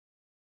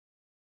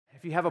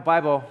If you have a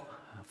Bible,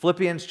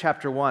 Philippians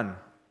chapter 1.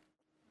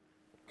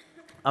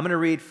 I'm going to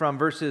read from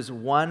verses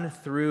 1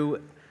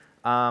 through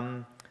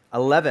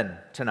 11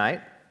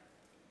 tonight,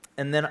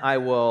 and then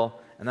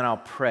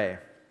I'll pray.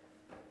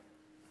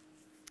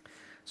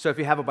 So if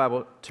you have a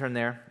Bible, turn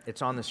there.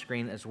 It's on the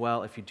screen as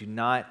well. If you do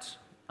not,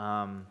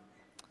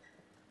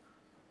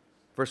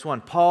 verse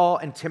 1, Paul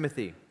and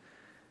Timothy,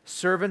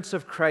 servants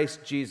of Christ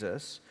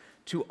Jesus,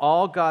 to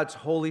all God's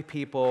holy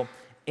people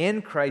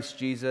in Christ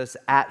Jesus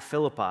at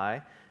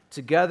Philippi,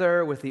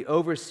 together with the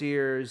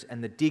overseers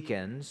and the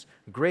deacons,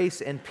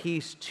 grace and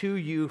peace to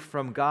you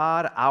from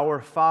God our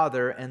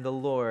Father and the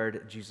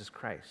Lord Jesus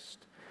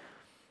Christ.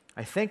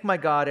 I thank my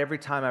God every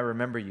time I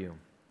remember you.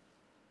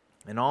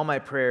 In all my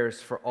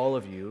prayers for all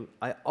of you,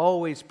 I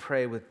always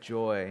pray with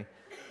joy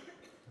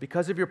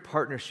because of your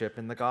partnership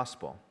in the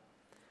gospel,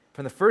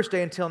 from the first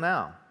day until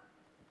now,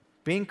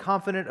 being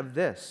confident of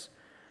this,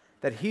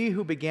 that he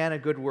who began a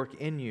good work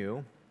in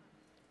you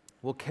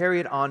will carry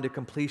it on to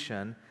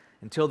completion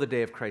until the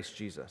day of Christ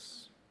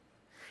Jesus.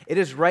 It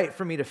is right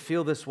for me to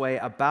feel this way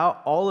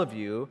about all of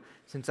you,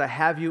 since I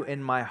have you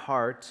in my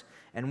heart,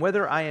 and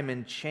whether I am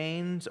in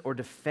chains or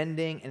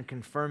defending and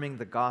confirming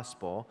the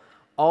gospel,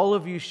 all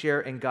of you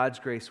share in God's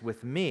grace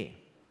with me.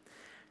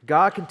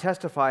 God can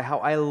testify how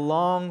I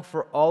long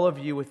for all of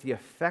you with the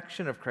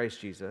affection of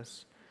Christ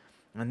Jesus,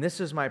 and this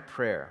is my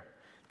prayer,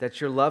 that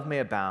your love may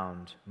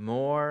abound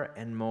more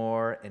and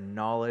more in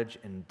knowledge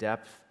and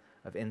depth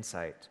of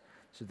insight,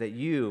 so that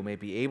you may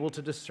be able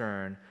to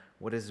discern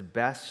what is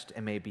best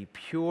and may be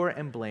pure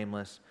and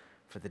blameless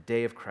for the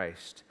day of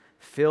Christ,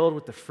 filled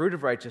with the fruit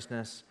of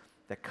righteousness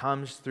that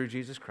comes through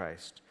Jesus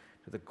Christ,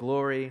 to the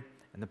glory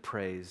and the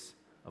praise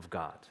of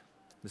God.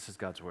 This is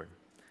God's word.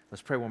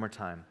 Let's pray one more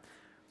time.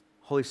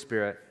 Holy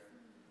Spirit,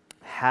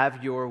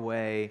 have your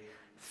way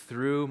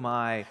through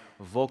my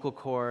vocal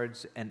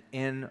cords and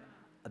in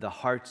the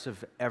hearts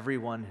of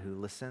everyone who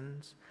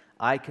listens.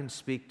 I can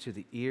speak to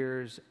the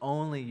ears,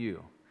 only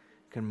you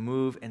can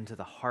move into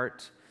the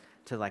heart,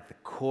 to like the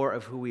core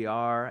of who we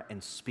are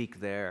and speak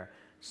there.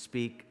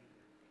 Speak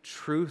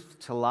truth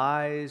to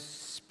lies,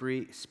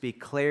 speak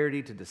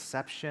clarity to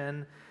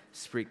deception,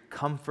 speak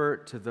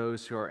comfort to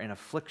those who are in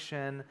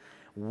affliction,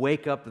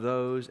 wake up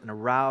those and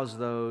arouse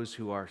those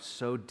who are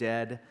so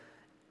dead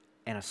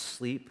and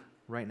asleep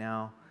right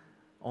now.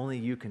 Only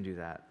you can do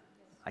that.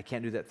 I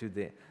can't do that through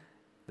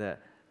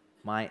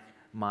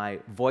my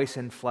voice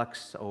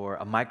influx or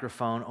a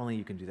microphone. Only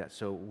you can do that.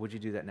 So would you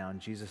do that now in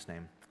Jesus'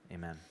 name?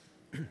 Amen.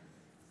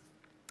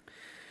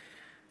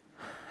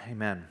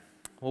 Amen.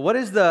 Well, what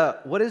is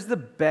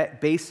the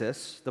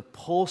basis, the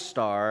pole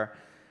star,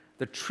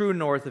 the true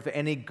north of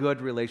any good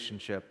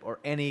relationship or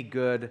any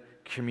good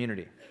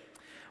community?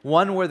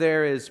 One where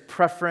there is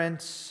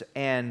preference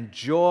and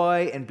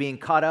joy and being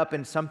caught up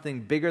in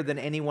something bigger than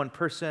any one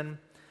person.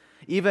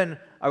 Even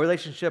a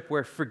relationship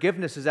where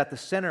forgiveness is at the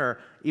center,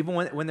 even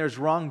when there's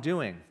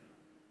wrongdoing.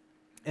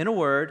 In a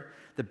word,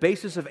 the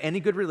basis of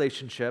any good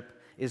relationship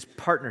is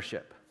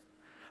partnership.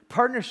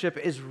 Partnership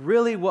is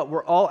really what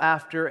we're all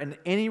after in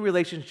any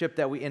relationship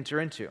that we enter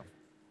into.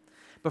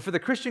 But for the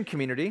Christian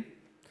community,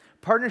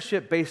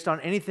 partnership based on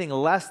anything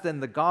less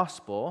than the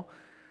gospel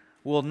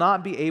will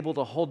not be able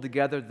to hold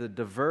together the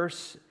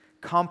diverse,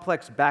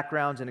 complex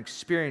backgrounds and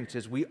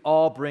experiences we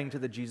all bring to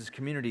the Jesus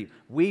community.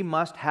 We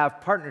must have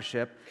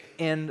partnership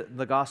in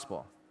the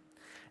gospel.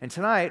 And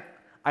tonight,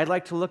 I'd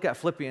like to look at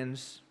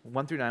Philippians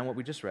 1 through 9, what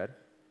we just read,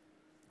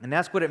 and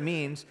ask what it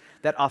means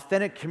that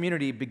authentic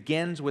community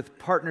begins with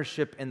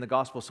partnership in the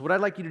gospel. So what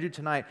I'd like you to do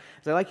tonight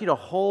is I'd like you to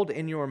hold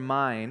in your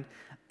mind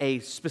a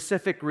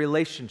specific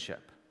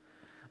relationship,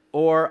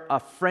 or a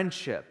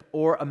friendship,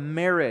 or a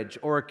marriage,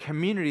 or a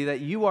community that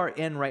you are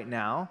in right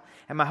now.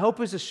 And my hope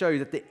is to show you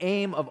that the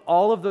aim of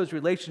all of those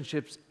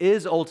relationships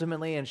is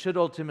ultimately and should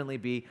ultimately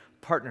be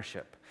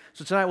partnership.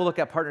 So tonight we'll look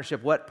at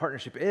partnership, what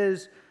partnership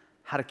is,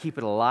 how to keep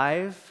it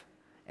alive,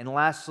 and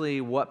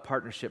lastly, what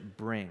partnership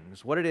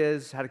brings. What it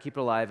is, how to keep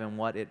it alive, and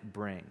what it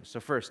brings. So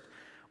first,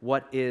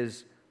 what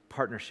is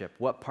partnership?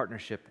 What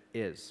partnership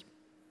is?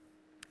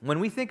 When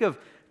we think of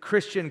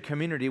Christian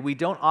community, we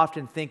don't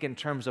often think in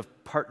terms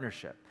of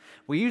partnership.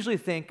 We usually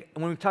think,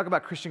 when we talk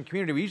about Christian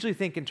community, we usually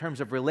think in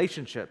terms of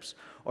relationships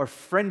or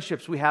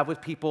friendships we have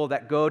with people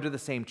that go to the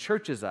same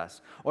church as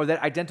us or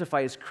that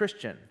identify as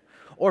Christian.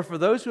 Or for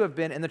those who have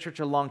been in the church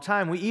a long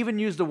time, we even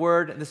use the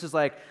word, and this is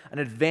like an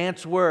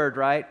advanced word,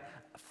 right?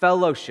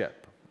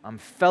 Fellowship. I'm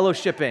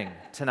fellowshipping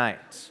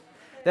tonight.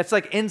 That's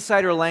like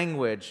insider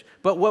language.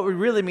 But what we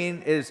really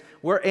mean is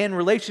we're in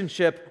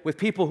relationship with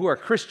people who are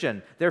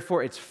Christian.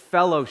 Therefore, it's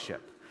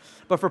fellowship.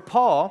 But for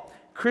Paul,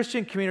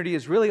 Christian community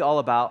is really all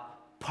about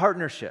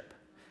partnership,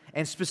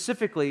 and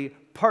specifically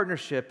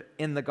partnership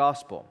in the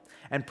gospel.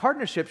 And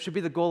partnership should be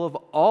the goal of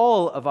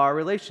all of our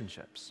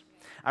relationships.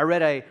 I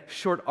read a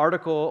short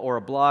article or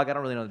a blog. I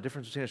don't really know the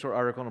difference between a short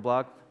article and a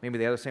blog. Maybe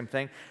they are the same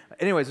thing.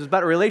 Anyways, it was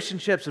about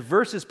relationships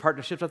versus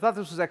partnerships. I thought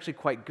this was actually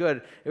quite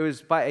good. It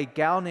was by a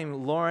gal named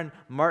Lauren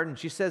Martin.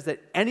 She says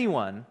that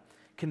anyone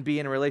can be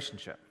in a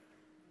relationship.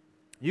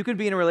 You can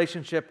be in a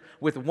relationship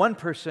with one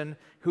person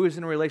who is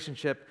in a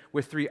relationship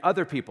with 3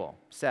 other people.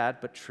 Sad,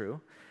 but true.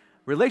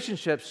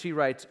 Relationships, she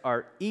writes,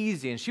 are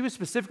easy. And she was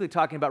specifically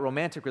talking about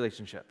romantic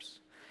relationships.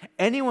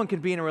 Anyone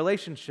can be in a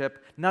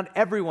relationship. Not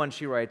everyone,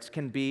 she writes,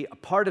 can be a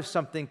part of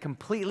something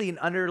completely and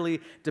utterly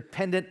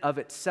dependent of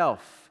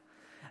itself.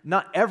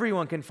 Not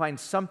everyone can find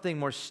something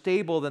more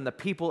stable than the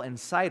people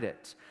inside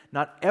it.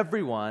 Not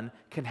everyone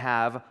can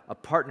have a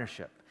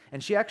partnership.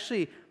 And she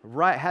actually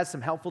has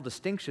some helpful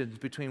distinctions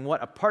between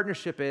what a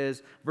partnership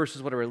is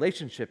versus what a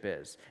relationship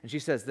is. And she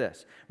says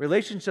this: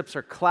 relationships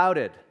are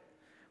clouded,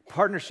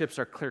 partnerships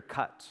are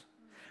clear-cut.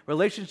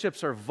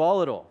 Relationships are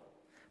volatile,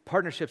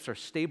 partnerships are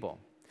stable.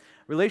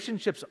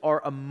 Relationships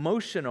are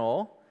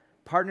emotional,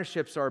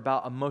 partnerships are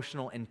about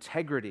emotional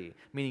integrity,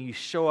 meaning you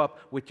show up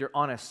with your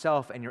honest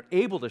self and you're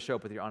able to show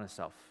up with your honest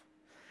self.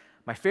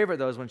 My favorite,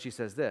 though, is when she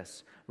says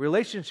this: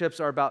 relationships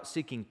are about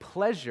seeking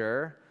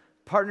pleasure,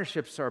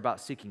 partnerships are about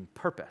seeking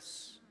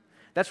purpose.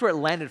 That's where it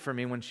landed for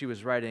me when she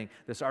was writing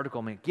this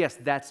article. I mean, yes,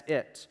 that's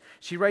it.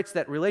 She writes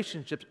that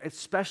relationships,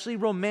 especially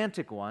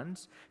romantic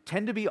ones,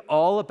 tend to be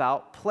all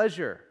about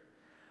pleasure.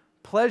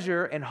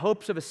 Pleasure and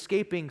hopes of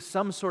escaping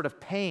some sort of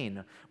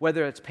pain,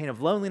 whether it's pain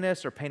of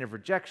loneliness or pain of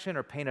rejection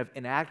or pain of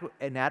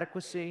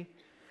inadequacy.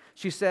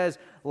 She says,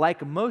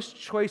 like most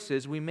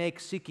choices we make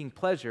seeking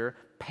pleasure,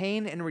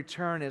 pain in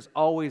return is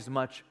always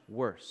much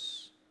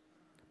worse.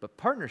 But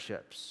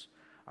partnerships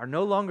are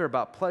no longer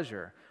about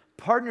pleasure.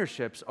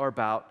 Partnerships are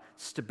about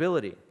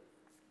stability.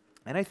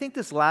 And I think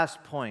this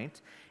last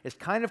point is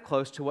kind of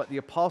close to what the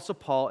Apostle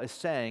Paul is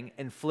saying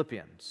in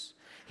Philippians.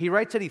 He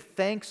writes that he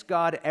thanks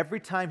God every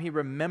time he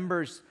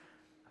remembers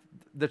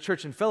the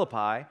church in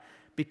Philippi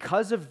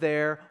because of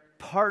their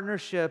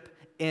partnership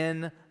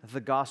in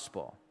the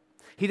gospel.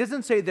 He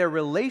doesn't say their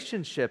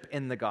relationship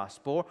in the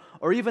gospel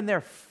or even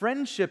their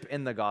friendship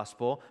in the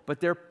gospel, but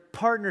their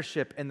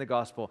partnership in the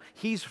gospel.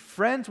 He's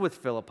friends with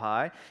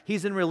Philippi.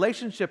 He's in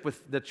relationship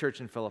with the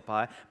church in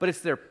Philippi, but it's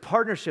their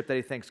partnership that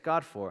he thanks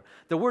God for.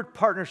 The word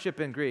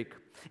partnership in Greek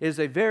is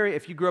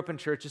if you grew up in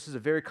church, this is a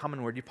very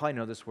common word. You probably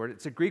know this word.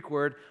 It's a Greek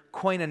word,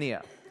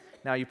 koinonia.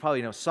 Now, you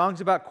probably know songs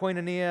about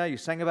koinonia. You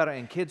sang about it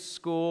in kids'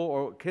 school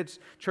or kids'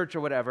 church or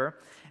whatever.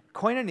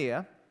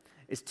 Koinonia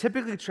is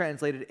typically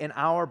translated in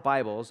our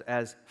Bibles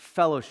as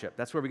fellowship.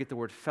 That's where we get the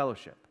word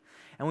fellowship.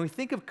 And when we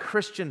think of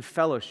Christian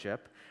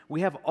fellowship,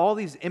 we have all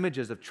these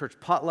images of church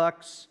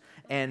potlucks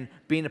and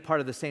being a part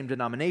of the same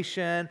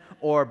denomination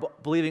or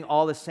believing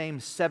all the same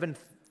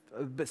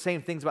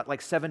things about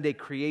like 7-day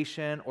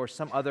creation or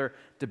some other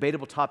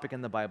debatable topic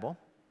in the Bible.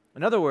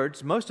 In other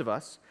words, most of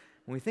us,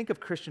 when we think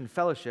of Christian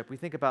fellowship, we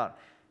think about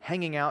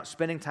hanging out,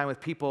 spending time with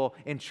people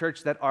in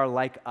church that are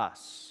like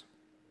us.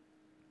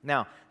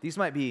 Now, these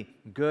might be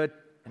good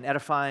and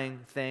edifying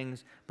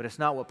things, but it's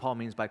not what Paul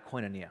means by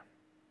koinonia.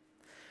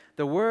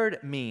 The word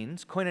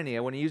means,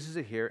 koinonia, when he uses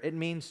it here, it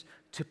means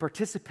to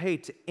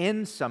participate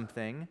in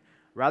something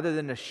rather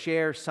than to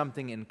share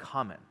something in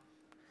common.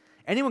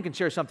 Anyone can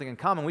share something in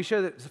common. We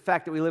share the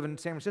fact that we live in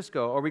San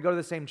Francisco or we go to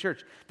the same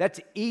church. That's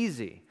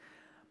easy.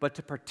 But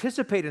to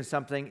participate in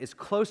something is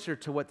closer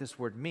to what this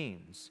word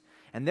means.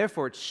 And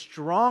therefore, it's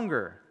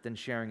stronger than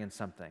sharing in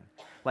something,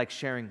 like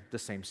sharing the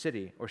same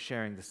city or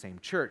sharing the same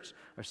church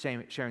or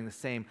sharing the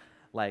same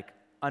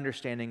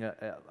understanding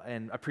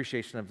and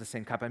appreciation of the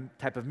same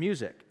type of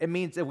music. It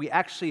means that we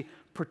actually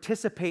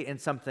participate in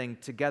something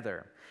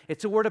together.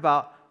 It's a word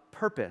about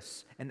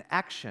purpose and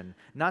action,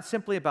 not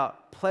simply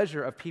about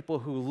pleasure of people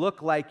who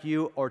look like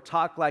you or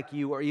talk like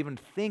you or even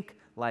think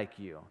like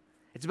you.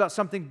 It's about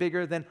something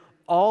bigger than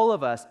all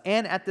of us,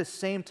 and at the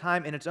same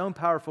time, in its own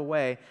powerful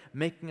way,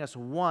 making us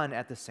one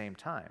at the same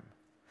time.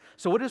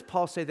 So what does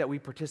Paul say that we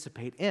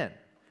participate in?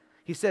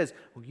 He says,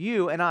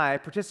 you and I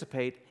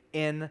participate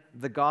in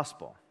the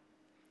gospel.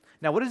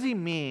 Now, what does he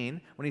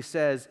mean when he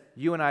says,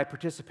 you and I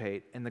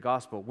participate in the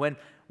gospel?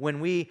 When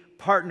we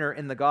partner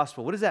in the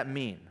gospel, what does that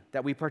mean?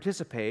 That we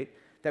participate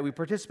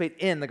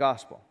in the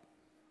gospel.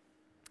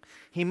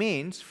 He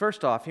means,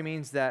 first off, he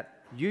means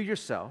that you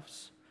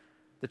yourselves,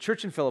 the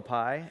church in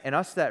Philippi, and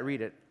us that read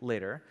it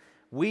later,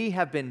 we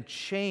have been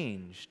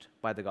changed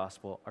by the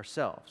gospel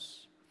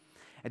ourselves.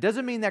 It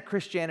doesn't mean that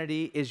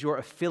Christianity is your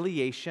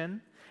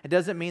affiliation. It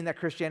doesn't mean that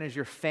Christianity is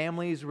your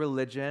family's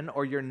religion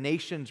or your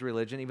nation's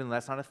religion, even though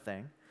that's not a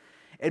thing.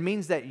 It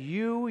means that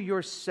you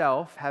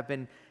yourself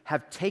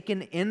have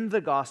taken in the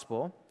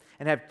gospel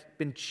and have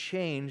been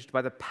changed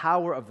by the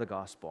power of the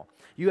gospel.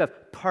 You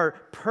have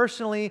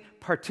personally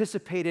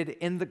participated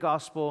in the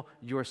gospel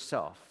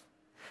yourself.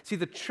 See,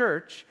 the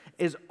church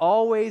is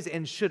always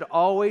and should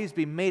always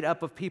be made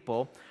up of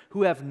people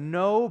who have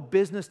no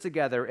business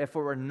together if it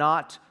were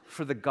not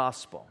for the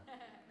gospel.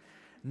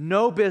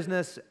 No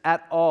business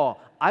at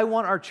all. I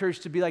want our church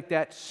to be like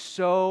that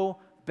so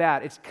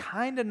bad. It's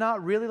kind of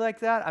not really like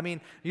that. I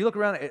mean, you look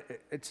around,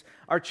 it's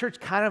our church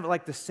kind of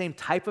like the same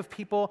type of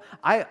people.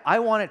 I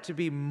want it to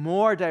be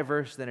more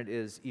diverse than it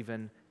is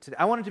even today.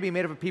 I want it to be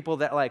made up of people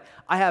that like,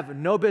 I have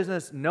no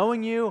business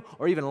knowing you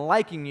or even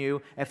liking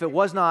you if it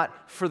was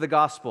not for the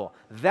gospel.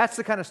 That's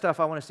the kind of stuff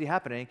I want to see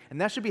happening, and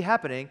that should be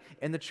happening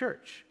in the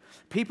church.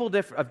 People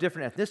of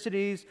different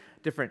ethnicities,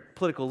 different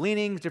political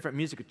leanings, different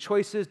music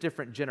choices,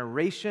 different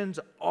generations,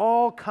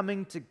 all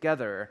coming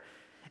together.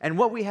 And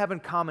what we have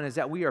in common is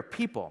that we are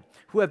people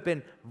who have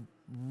been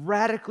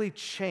radically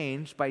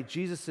changed by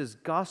Jesus'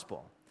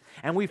 gospel.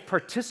 And we've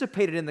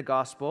participated in the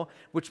gospel,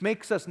 which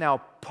makes us now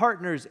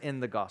partners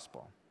in the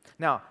gospel.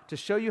 Now, to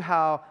show you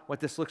what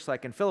this looks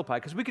like in Philippi,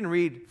 because we can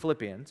read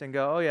Philippians and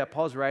go, oh yeah,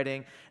 Paul's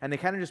writing, and they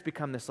kind of just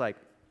become this like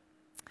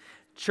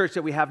church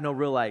that we have no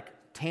real like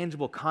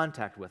tangible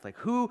contact with. Like,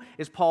 who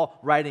is Paul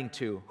writing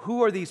to?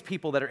 Who are these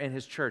people that are in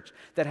his church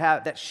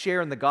that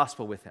share in the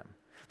gospel with him?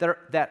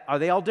 Are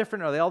they all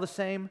different? Are they all the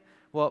same?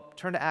 Well,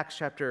 turn to Acts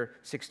chapter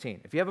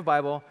 16. If you have a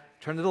Bible,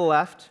 turn to the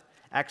left,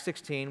 Acts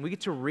 16. We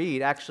get to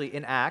read, actually,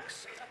 in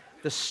Acts,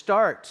 the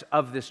start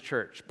of this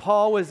church.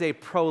 Paul was a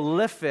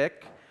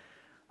prolific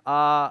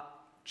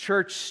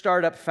church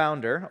startup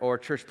founder or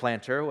church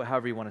planter,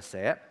 however you want to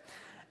say it.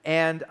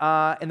 And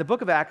in the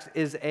book of Acts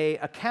is the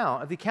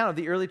account of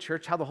the early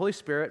church, how the Holy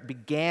Spirit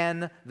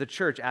began the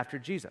church after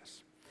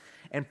Jesus.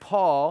 And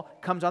Paul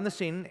comes on the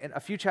scene a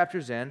few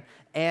chapters in,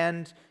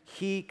 and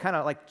he kind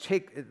of like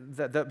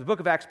the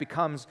book of Acts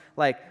becomes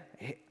like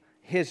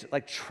his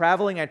like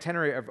traveling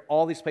itinerary of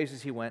all these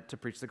places he went to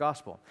preach the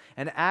gospel.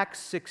 And Acts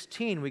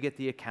 16, we get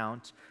the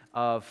account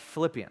of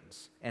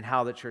Philippians and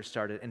how the church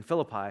started in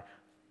Philippi,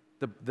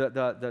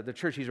 the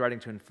church he's writing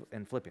to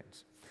in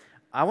Philippians.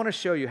 I want to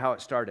show you how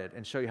it started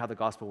and show you how the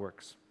gospel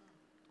works.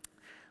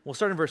 We'll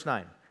start in verse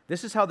 9.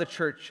 This is how the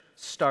church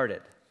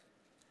started.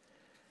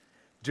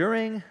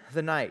 During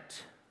the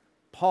night,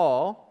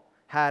 Paul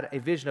had a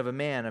vision of a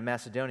man of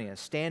Macedonia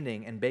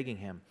standing and begging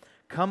him,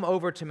 "Come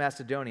over to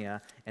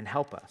Macedonia and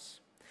help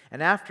us."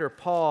 And after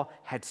Paul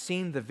had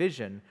seen the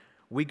vision,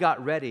 we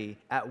got ready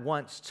at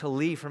once to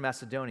leave for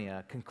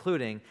Macedonia,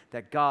 concluding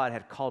that God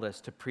had called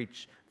us to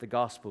preach the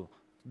gospel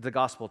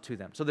to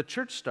them. So the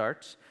church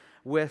starts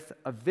with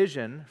a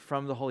vision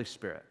from the Holy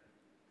Spirit.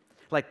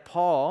 Like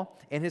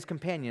Paul and his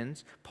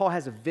companions, Paul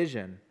has a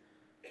vision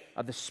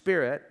of the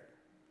Spirit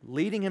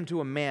leading him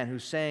to a man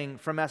who's saying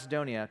from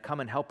Macedonia,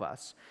 "Come and help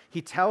us."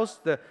 He tells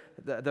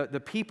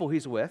the people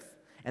he's with,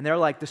 and they're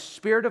like, the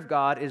Spirit of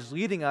God is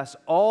leading us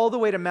all the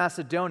way to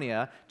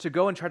Macedonia to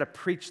go and try to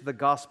preach the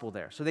gospel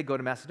there. So they go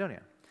to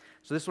Macedonia.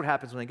 So this is what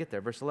happens when they get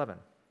there. Verse 11.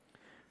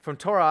 From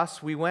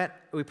Troas, we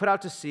put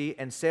out to sea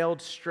and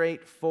sailed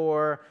straight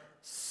for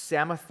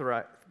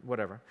Samothrace,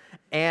 whatever.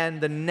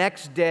 And the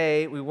next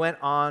day, we went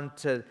on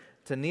to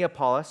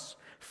Neapolis.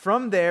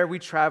 From there, we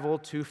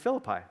traveled to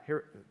Philippi.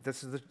 Here,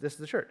 this is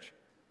the church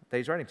that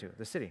he's writing to,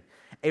 the city.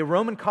 A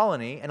Roman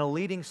colony and a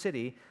leading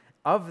city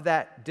of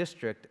that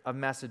district of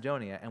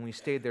Macedonia, and we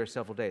stayed there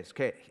several days.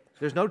 Okay,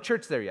 there's no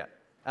church there yet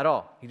at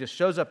all. He just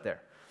shows up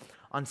there.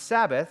 On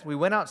Sabbath, we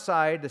went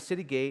outside the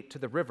city gate to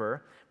the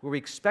river where we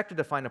expected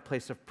to find a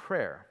place of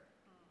prayer.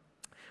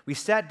 We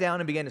sat down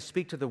and began to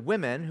speak to the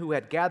women who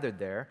had gathered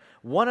there.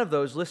 One of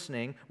those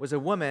listening was a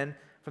woman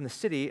from the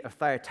city of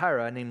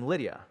Thyatira named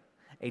Lydia,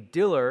 a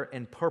dealer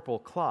in purple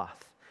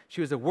cloth.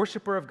 She was a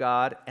worshiper of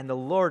God, and the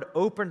Lord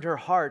opened her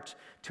heart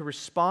to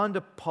respond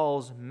to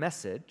Paul's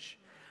message.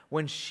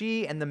 When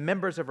she and the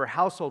members of her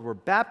household were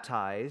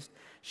baptized,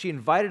 she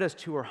invited us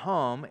to her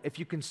home. "If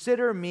you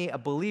consider me a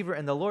believer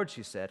in the Lord,"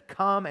 she said,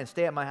 "come and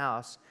stay at my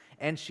house."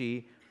 And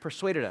she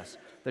persuaded us.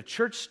 The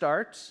church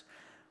starts.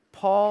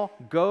 Paul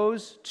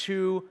goes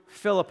to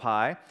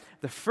Philippi.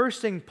 The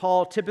first thing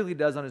Paul typically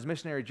does on his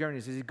missionary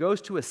journeys is he goes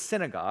to a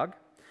synagogue,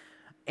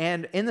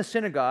 and in the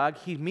synagogue,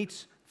 he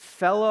meets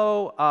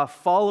fellow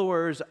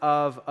followers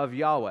of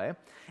Yahweh,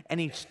 and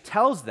he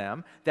tells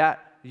them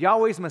that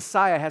Yahweh's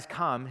Messiah has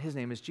come. His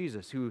name is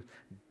Jesus, who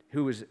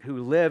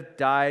lived,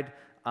 died,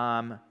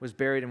 was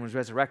buried, and was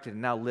resurrected,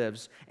 and now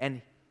lives,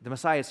 and the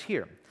Messiah is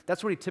here.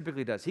 That's what he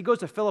typically does. He goes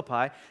to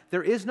Philippi.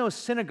 There is no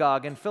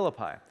synagogue in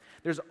Philippi.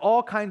 There's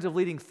all kinds of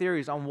leading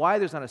theories on why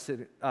there's not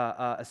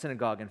a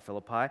synagogue in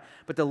Philippi,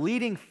 but the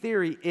leading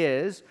theory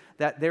is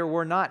that there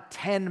were not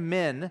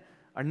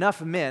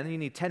enough men, you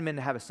need 10 men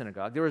to have a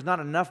synagogue. There was not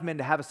enough men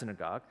to have a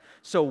synagogue,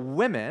 so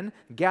women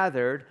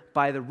gathered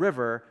by the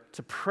river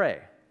to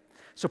pray.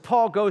 So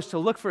Paul goes to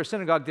look for a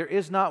synagogue. There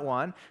is not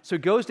one. So he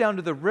goes down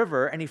to the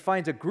river and he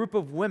finds a group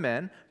of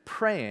women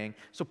praying.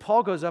 So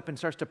Paul goes up and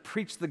starts to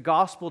preach the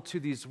gospel to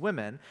these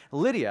women.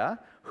 Lydia,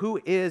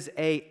 who is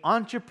an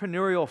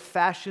entrepreneurial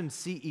fashion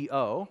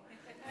CEO,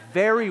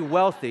 very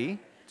wealthy,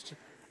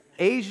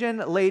 Asian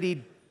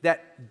lady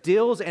that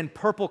deals in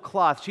purple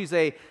cloth. She's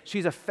a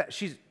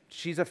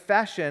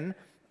fashion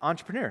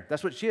entrepreneur.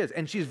 That's what she is,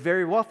 and she's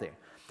very wealthy.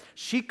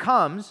 She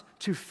comes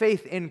to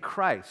faith in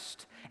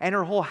Christ, and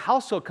her whole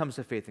household comes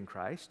to faith in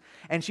Christ,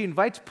 and she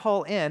invites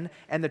Paul in,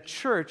 and the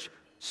church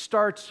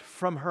starts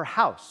from her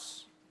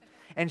house.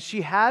 and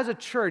she has a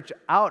church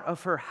out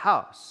of her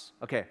house.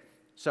 Okay,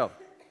 so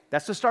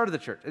that's the start of the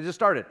church. It just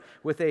started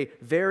with a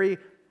very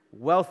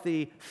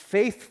wealthy,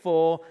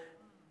 faithful,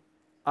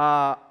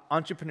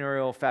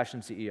 entrepreneurial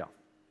fashion CEO.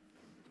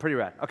 Pretty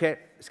rad. Okay,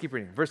 let's keep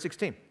reading. Verse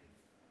 16.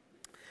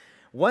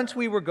 Once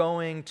we were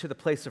going to the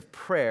place of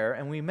prayer,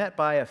 and we met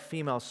by a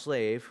female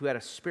slave who had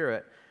a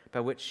spirit by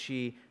which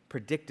she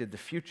predicted the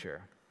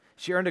future.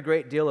 She earned a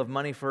great deal of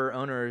money for her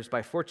owners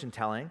by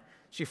fortune-telling.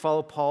 She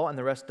followed Paul and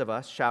the rest of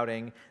us,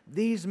 shouting,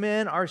 "These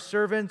men are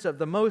servants of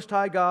the Most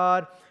High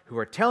God who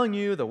are telling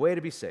you the way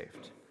to be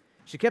saved."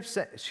 She kept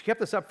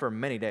this up for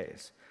many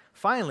days.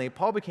 Finally,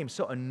 Paul became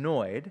so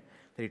annoyed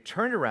that he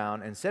turned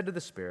around and said to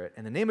the spirit,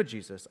 "In the name of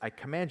Jesus, I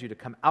command you to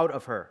come out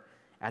of her."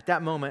 At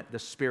that moment, the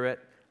spirit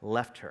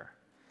left her.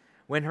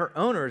 When her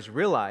owners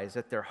realized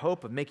that their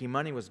hope of making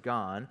money was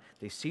gone,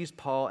 they seized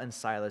Paul and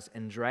Silas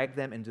and dragged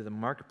them into the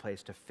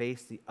marketplace to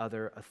face the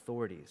other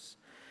authorities.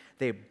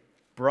 They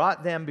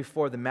brought them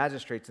before the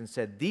magistrates and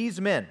said,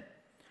 "These men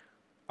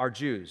are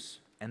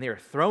Jews, and they are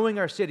throwing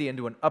our city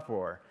into an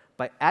uproar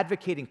by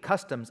advocating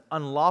customs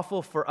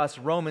unlawful for us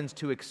Romans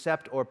to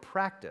accept or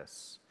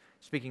practice."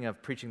 Speaking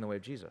of preaching the way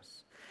of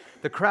Jesus.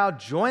 The crowd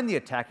joined the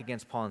attack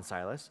against Paul and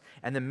Silas,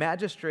 and the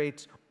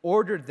magistrates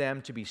ordered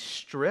them to be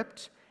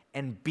stripped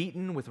and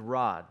beaten with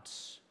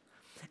rods.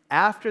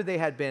 After they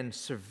had been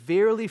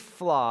severely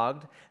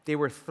flogged, they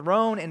were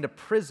thrown into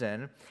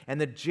prison,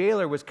 and the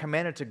jailer was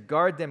commanded to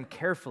guard them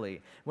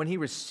carefully. When he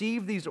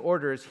received these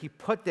orders, he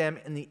put them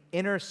in the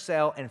inner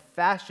cell and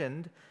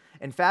fastened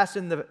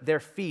their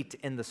feet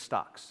in the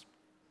stocks.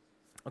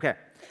 Okay,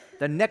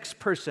 the next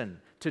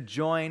person to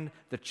join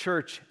the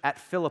church at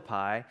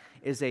Philippi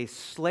is a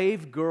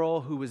slave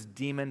girl who was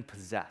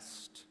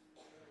demon-possessed.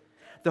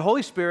 The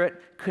Holy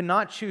Spirit could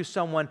not choose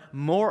someone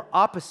more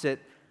opposite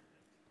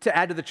to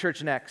add to the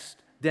church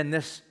next than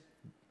this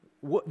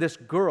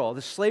girl,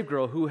 this slave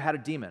girl who had a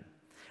demon.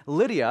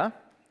 Lydia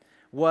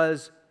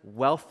was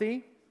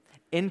wealthy,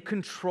 in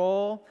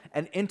control,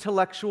 an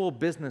intellectual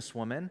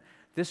businesswoman.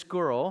 This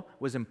girl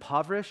was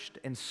impoverished,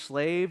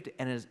 enslaved,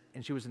 and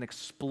she was an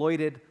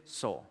exploited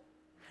soul.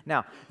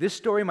 Now, this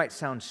story might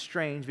sound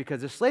strange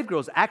because the slave girl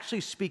is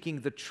actually speaking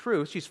the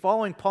truth. She's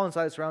following Paul and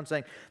Silas around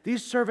saying,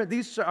 these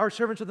are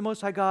servants of the Most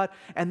High God,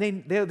 and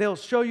they'll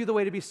show you the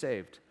way to be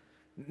saved.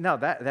 Now,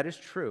 that is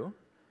true,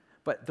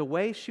 but the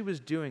way she was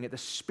doing it, the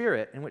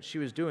spirit in which she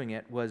was doing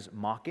it was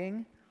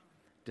mocking,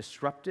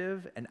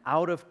 disruptive, and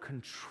out of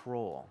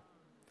control.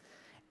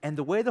 And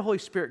the way the Holy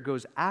Spirit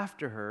goes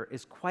after her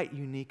is quite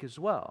unique as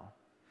well.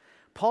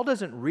 Paul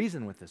doesn't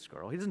reason with this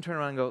girl. He doesn't turn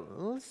around and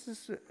go,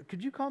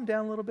 could you calm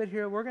down a little bit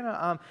here? We're going to,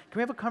 can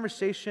we have a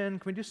conversation?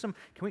 Can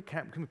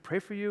we pray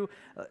for you?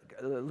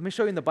 Let me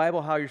show you in the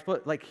Bible how you're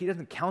supposed, he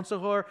doesn't counsel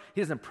her.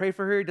 He doesn't pray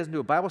for her. He doesn't do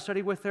a Bible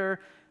study with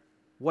her.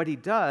 What he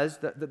does,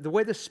 the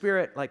way the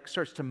Spirit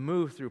starts to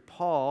move through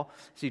Paul,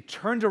 is he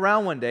turns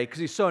around one day because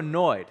he's so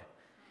annoyed.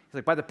 He's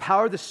like, by the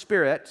power of the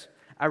Spirit,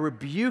 I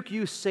rebuke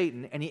you,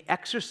 Satan, and he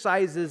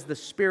exercises the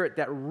spirit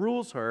that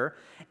rules her,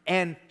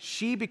 and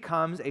she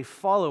becomes a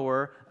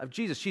follower of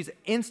Jesus. She's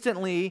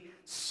instantly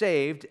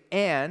saved,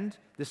 and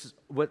this is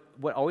what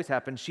always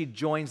happens, she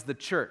joins the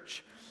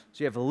church.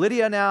 So you have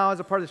Lydia now as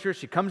a part of the church.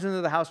 She comes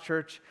into the house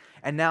church,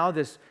 and now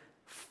this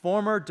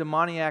former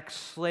demoniac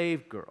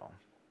slave girl.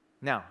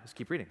 Now, let's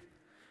keep reading.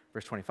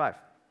 Verse 25.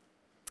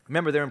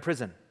 Remember, they're in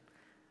prison.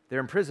 They're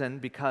in prison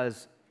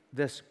because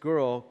this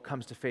girl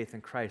comes to faith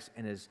in Christ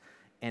and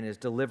is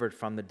delivered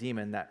from the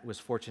demon that was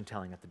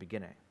fortune-telling at the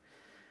beginning.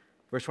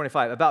 Verse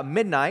 25, about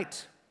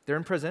midnight, they're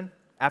in prison,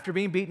 after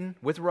being beaten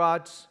with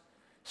rods,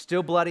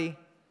 still bloody,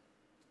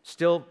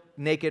 still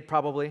naked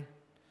probably.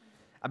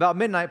 About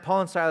midnight,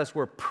 Paul and Silas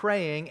were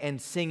praying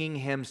and singing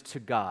hymns to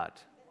God.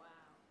 Wow.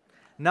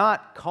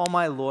 Not call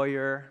my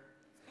lawyer,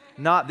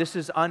 not this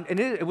is,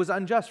 it was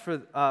unjust for,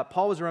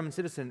 Paul was a Roman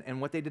citizen, and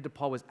what they did to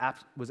Paul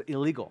was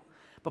illegal.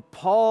 But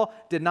Paul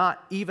did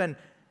not even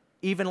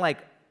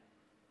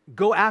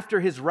go after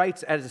his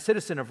rights as a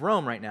citizen of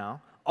Rome right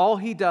now. All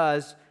he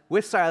does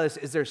with Silas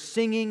is they're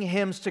singing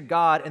hymns to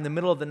God in the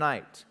middle of the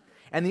night.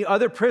 And the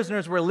other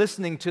prisoners were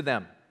listening to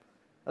them.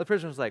 The other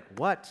prisoners were like,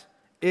 what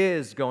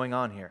is going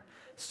on here?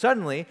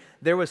 Suddenly,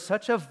 there was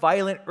such a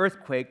violent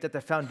earthquake that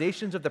the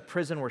foundations of the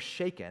prison were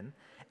shaken.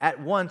 At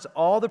once,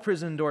 all the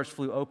prison doors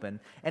flew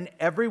open, and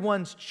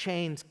everyone's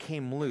chains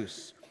came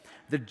loose.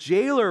 The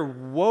jailer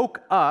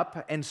woke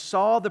up and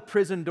saw the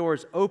prison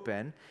doors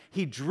open.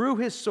 He drew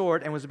his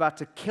sword and was about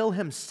to kill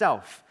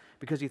himself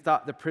because he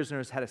thought the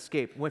prisoners had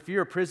escaped. If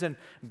you're a prison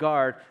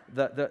guard,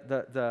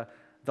 the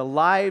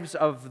lives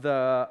of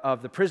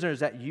the prisoners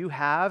that you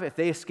have, if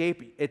they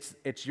escape,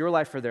 it's your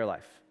life or their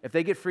life. If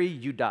they get free,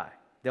 you die.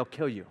 They'll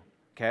kill you.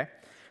 Okay?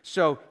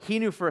 So he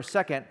knew for a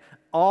second,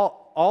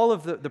 all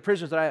of the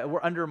prisoners that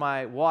were under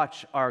my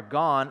watch are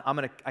gone.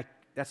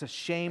 That's a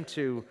shame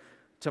to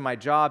my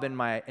job in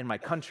my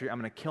country. I'm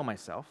going to kill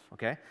myself,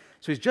 okay?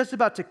 So he's just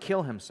about to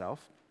kill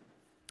himself.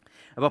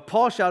 But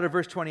Paul shouted,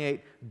 verse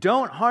 28,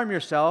 don't harm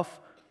yourself.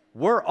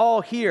 We're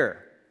all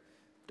here.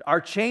 Our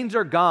chains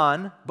are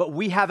gone, but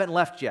we haven't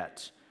left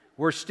yet.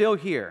 we're still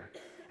here."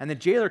 And the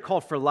jailer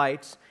called for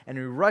lights, and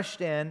he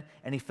rushed in,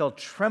 and he fell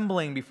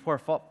trembling before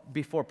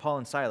Paul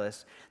and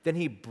Silas. Then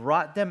he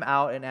brought them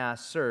out and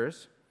asked,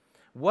 "Sirs,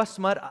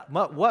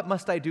 what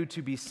must I do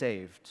to be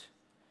saved?"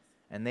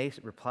 And they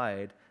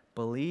replied,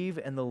 "Believe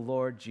in the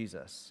Lord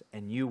Jesus,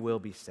 and you will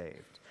be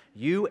saved,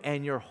 you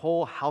and your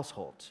whole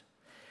household."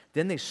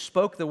 Then they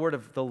spoke the word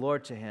of the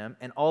Lord to him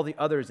and all the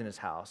others in his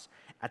house.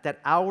 At that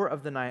hour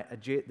of the night,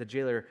 the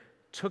jailer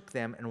took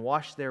them and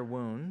washed their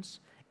wounds,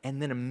 and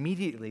then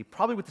immediately,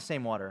 probably with the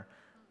same water,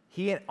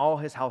 he and all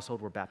his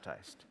household were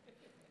baptized.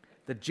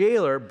 The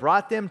jailer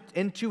brought them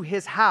into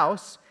his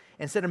house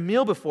and set a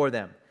meal before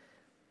them.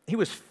 He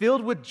was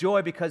filled with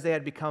joy because he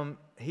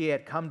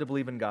had come to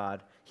believe in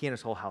God, he and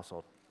his whole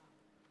household.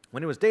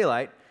 When it was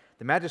daylight,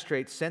 the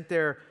magistrates sent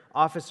their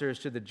officers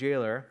to the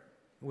jailer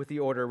with the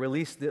order,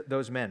 "Release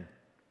those men."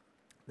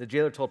 The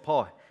jailer told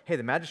Paul, "Hey,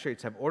 the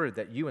magistrates have ordered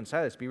that you and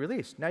Silas be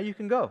released. Now you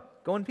can go.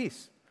 Go in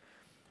peace."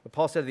 But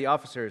Paul said to the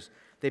officers,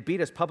 "They beat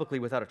us publicly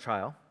without a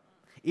trial,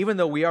 even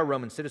though we are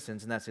Roman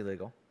citizens, and that's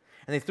illegal.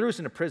 And they threw us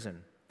into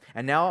prison.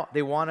 And now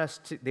they want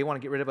to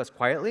get rid of us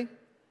quietly?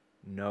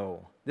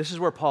 No." This is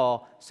where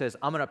Paul says,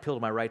 "I'm going to appeal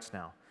to my rights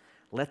now.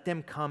 Let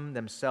them come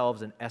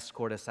themselves and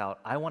escort us out.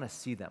 I want to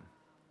see them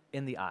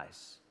in the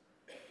eyes."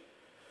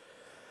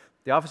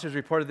 The officers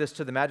reported this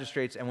to the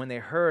magistrates, and when they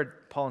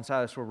heard Paul and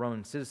Silas were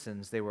Roman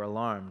citizens, they were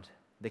alarmed.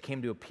 They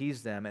came to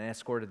appease them and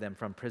escorted them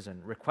from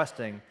prison,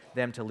 requesting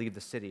them to leave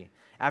the city.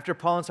 After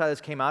Paul and Silas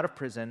came out of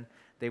prison,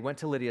 they went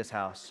to Lydia's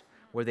house,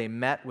 where they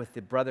met with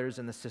the brothers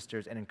and the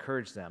sisters and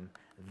encouraged them.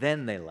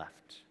 Then they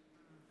left.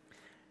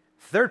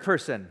 Third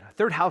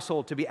third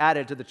household to be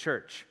added to the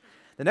church.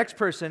 The next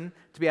person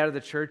to be added to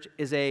the church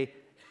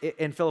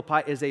in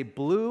Philippi is a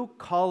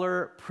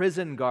blue-collar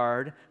prison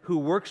guard who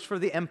works for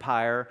the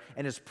empire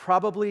and is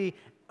probably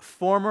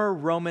former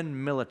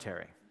Roman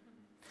military.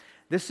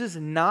 This is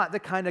not the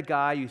kind of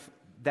guy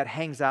that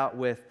hangs out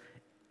with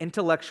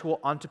intellectual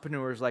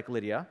entrepreneurs like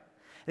Lydia.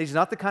 He's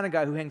not the kind of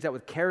guy who hangs out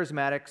with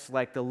charismatics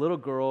like the little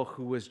girl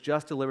who was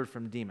just delivered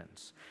from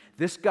demons.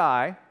 This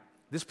guy,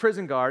 this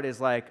prison guard, is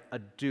like a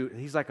dude.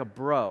 He's like a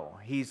bro.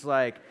 He's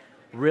like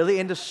really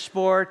into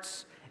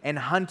sports and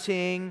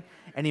hunting,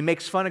 and he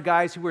makes fun of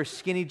guys who wear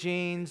skinny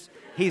jeans.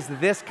 He's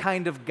this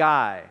kind of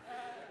guy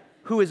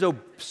who is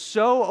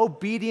so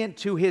obedient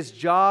to his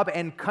job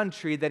and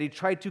country that he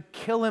tried to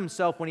kill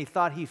himself when he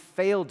thought he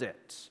failed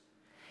it.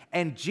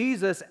 And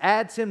Jesus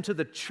adds him to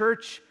the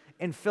church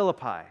in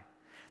Philippi.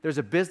 There's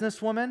a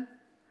businesswoman,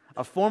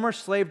 a former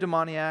slave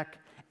demoniac,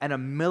 and a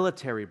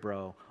military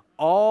bro,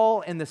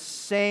 all in the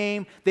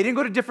same. They didn't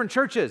go to different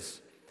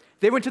churches.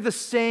 They went to the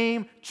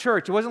same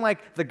church. It wasn't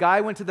like the guy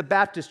went to the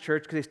Baptist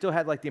church because they still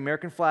had like the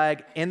American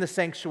flag in the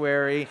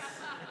sanctuary,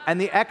 and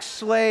the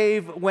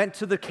ex-slave went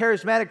to the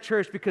charismatic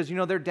church because,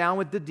 they're down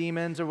with the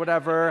demons or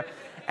whatever,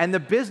 and the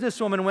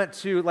businesswoman went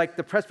to like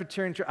the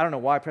Presbyterian church. I don't know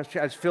why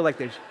Presbyterian. I just feel like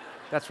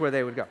that's where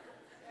they would go.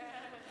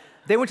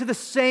 They went to the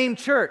same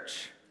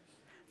church,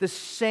 the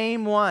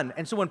same one.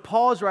 And so when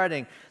Paul is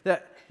writing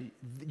that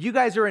you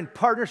guys are in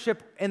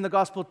partnership in the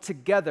gospel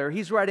together,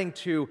 he's writing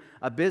to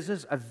a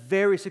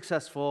very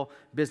successful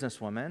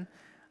businesswoman,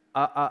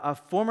 a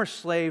former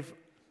slave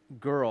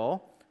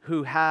girl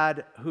who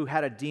had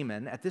a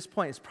demon. At this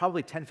point, it's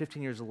probably 10,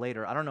 15 years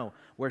later. I don't know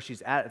where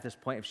she's at this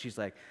point, if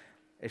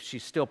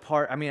she's still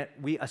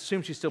we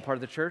assume she's still part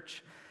of the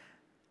church.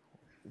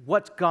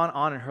 What's gone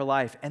on in her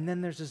life? And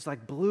then there's this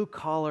like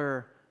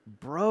blue-collar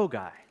bro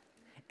guy.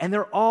 And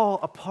they're all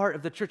a part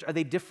of the church. Are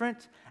they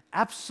different?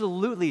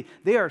 Absolutely.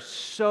 They are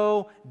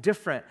so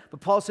different. But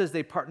Paul says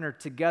they partner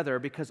together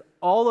because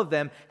all of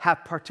them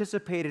have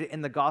participated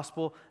in the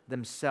gospel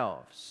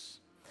themselves.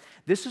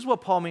 This is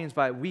what Paul means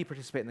by we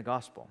participate in the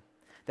gospel.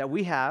 That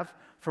we have,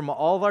 from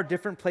all of our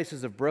different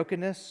places of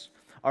brokenness,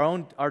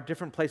 our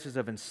different places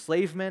of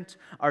enslavement,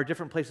 our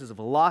different places of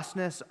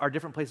lostness, our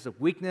different places of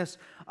weakness,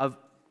 of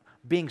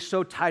being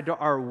so tied to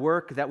our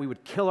work that we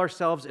would kill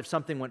ourselves if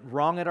something went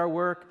wrong at our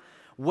work.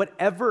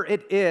 Whatever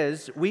it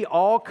is, we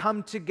all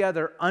come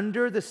together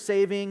under the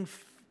saving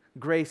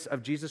grace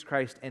of Jesus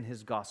Christ and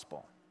his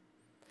gospel.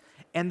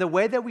 And the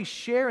way that we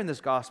share in this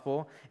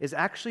gospel is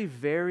actually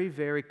very,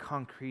 very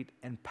concrete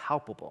and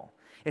palpable.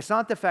 It's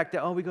not the fact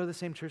that, we go to the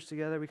same church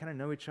together, we kind of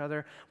know each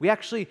other. We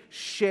actually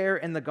share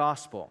in the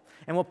gospel.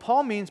 And what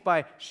Paul means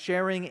by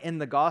sharing in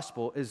the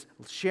gospel is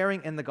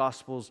sharing in the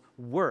gospel's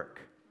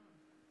work.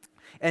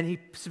 And he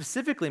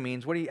specifically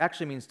means, what he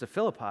actually means to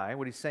Philippi,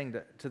 what he's saying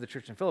to the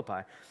church in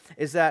Philippi,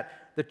 is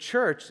that the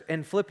church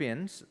in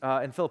Philippi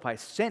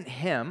sent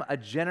him a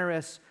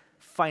generous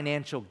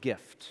financial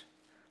gift.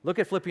 Look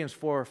at Philippians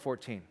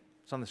 4:14.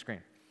 It's on the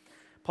screen.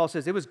 Paul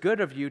says, "It was good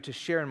of you to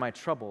share in my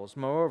troubles.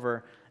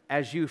 Moreover,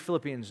 as you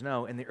Philippians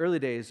know, in the early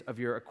days of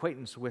your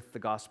acquaintance with the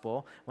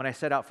gospel, when I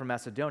set out from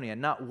Macedonia,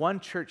 not one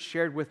church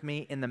shared with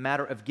me in the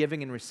matter of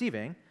giving and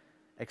receiving,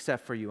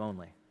 except for you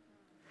only.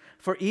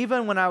 For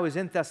even when I was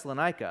in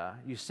Thessalonica,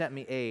 you sent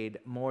me aid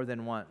more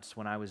than once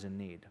when I was in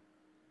need."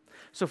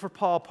 So for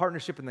Paul,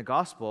 partnership in the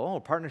gospel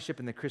or partnership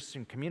in the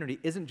Christian community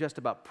isn't just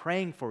about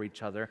praying for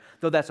each other,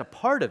 though that's a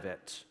part of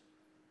it.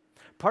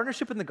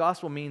 Partnership in the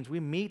gospel means we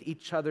meet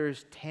each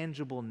other's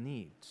tangible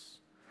needs.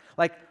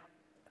 Like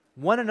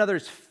one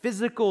another's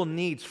physical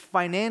needs,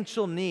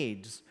 financial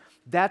needs,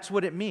 that's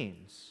what it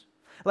means.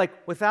 Like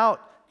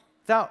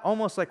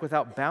almost like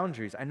without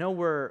boundaries. I know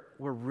we're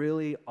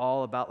really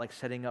all about like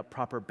setting up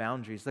proper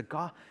boundaries.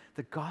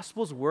 The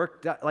gospel's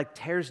work like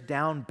tears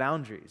down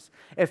boundaries.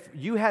 If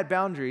you had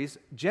boundaries,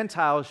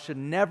 Gentiles should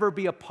never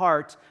be a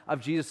part of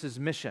Jesus'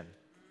 mission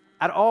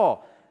at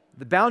all.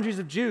 The boundaries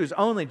of Jews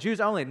only,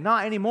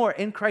 not anymore.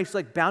 In Christ,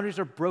 like boundaries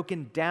are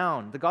broken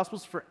down. The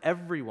gospel's for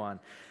everyone.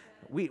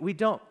 We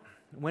don't,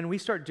 when we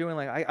start doing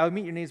like, I'll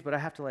meet your needs, but I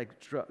have to like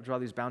draw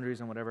these boundaries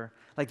and whatever.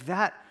 Like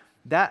that,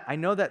 I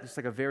know that it's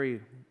like a very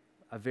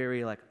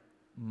like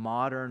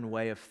modern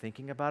way of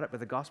thinking about it, but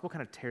the gospel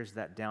kind of tears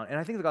that down. And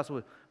I think the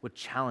gospel would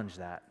challenge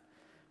that,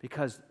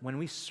 because when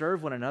we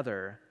serve one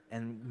another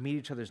and meet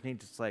each other's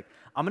needs, it's like,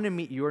 I'm going to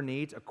meet your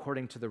needs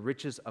according to the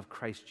riches of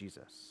Christ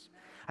Jesus.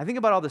 I think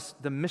about all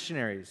the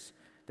missionaries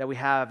that we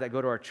have that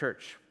go to our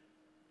church,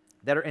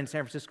 that are in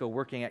San Francisco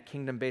working at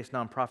kingdom-based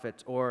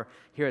nonprofits or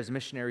here as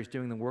missionaries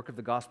doing the work of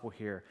the gospel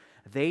here.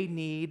 They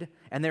need,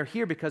 and they're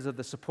here because of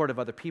the support of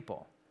other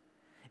people.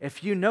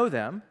 If you know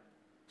them,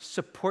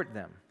 support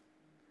them.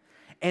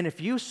 And if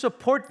you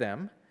support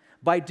them,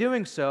 by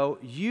doing so,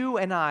 you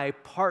and I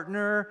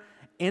partner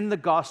in the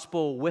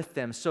gospel with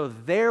them. So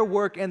their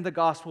work in the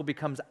gospel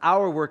becomes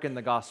our work in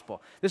the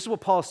gospel. This is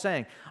what Paul's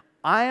saying.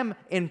 I am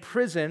in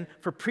prison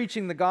for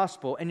preaching the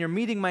gospel, and you're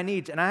meeting my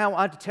needs. And I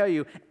want to tell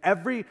you,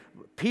 every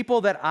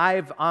people that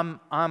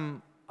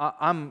I'm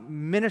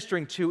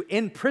ministering to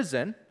in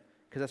prison,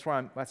 because that's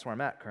where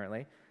I'm at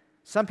currently.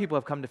 Some people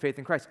have come to faith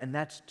in Christ, and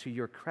that's to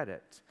your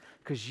credit,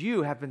 because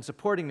you have been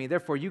supporting me.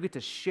 Therefore, you get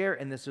to share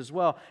in this as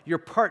well. You're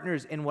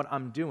partners in what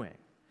I'm doing.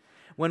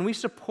 When we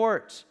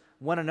support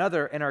one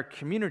another in our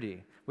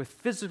community with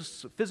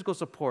physical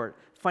support,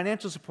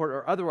 financial support,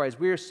 or otherwise,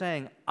 we are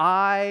saying,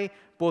 I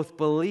both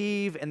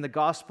believe in the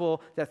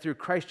gospel that through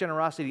Christ's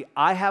generosity,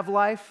 I have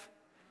life,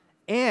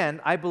 and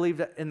I believe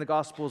that in the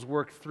gospel's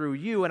work through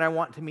you, and I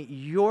want to meet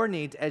your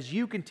needs as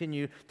you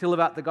continue to live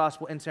out the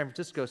gospel in San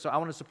Francisco, so I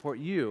want to support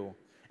you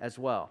as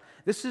well.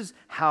 This is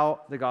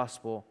how the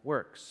gospel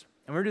works,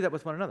 and we're going to do that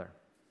with one another.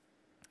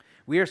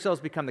 We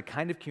ourselves become the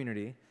kind of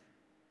community,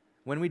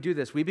 when we do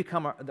this, we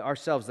become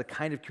ourselves the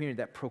kind of community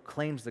that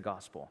proclaims the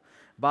gospel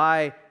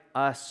by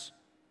us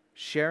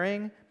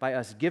sharing, by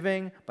us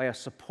giving, by us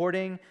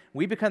supporting.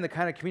 We become the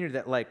kind of community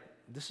that, like,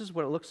 this is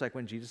what it looks like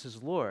when Jesus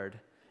is Lord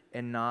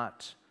and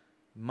not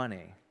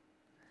money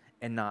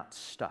and not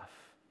stuff.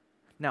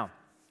 Now,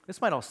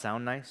 this might all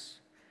sound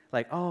nice.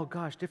 Like, oh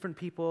gosh, different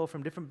people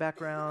from different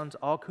backgrounds,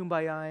 all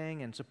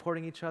kumbayaing and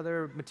supporting each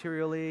other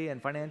materially and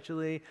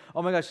financially.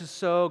 Oh my gosh, it's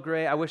so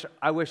great. I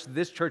wish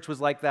this church was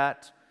like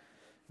that.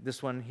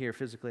 This one here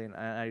physically, and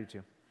I do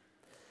too.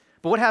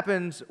 But what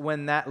happens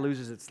when that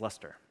loses its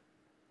luster?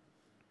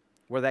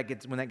 When that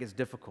gets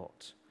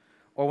difficult,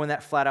 or when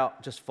that flat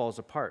out just falls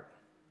apart?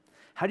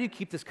 How do you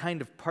keep this kind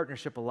of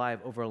partnership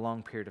alive over a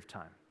long period of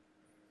time?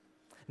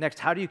 Next,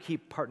 how do you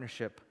keep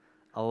partnership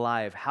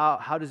alive?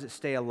 How does it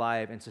stay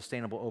alive and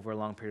sustainable over a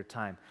long period of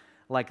time?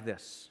 Like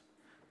this.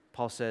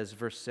 Paul says,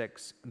 verse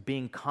 6,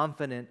 being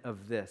confident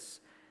of this,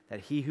 that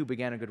he who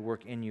began a good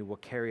work in you will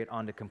carry it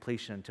on to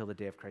completion until the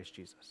day of Christ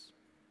Jesus.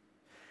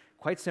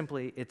 Quite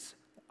simply, it's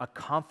a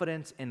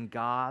confidence in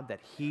God that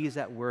he's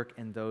at work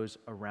in those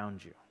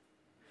around you.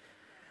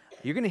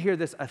 You're going to hear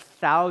this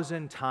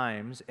 1,000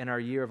 times in our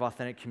year of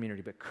authentic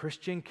community, but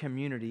Christian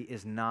community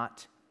is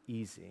not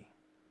easy.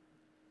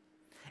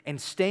 And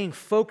staying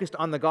focused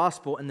on the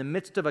gospel in the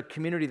midst of a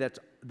community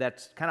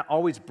that's kind of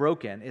always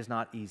broken is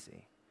not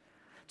easy.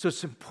 So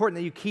it's important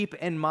that you keep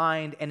in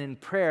mind and in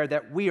prayer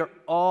that we are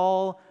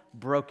all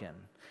broken.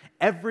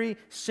 Every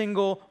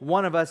single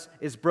one of us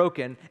is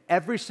broken.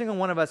 Every single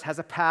one of us has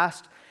a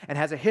past and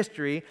has a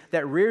history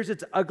that rears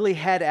its ugly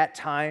head at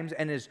times,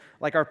 and is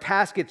like our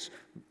past gets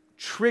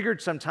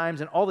triggered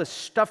sometimes, and all this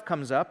stuff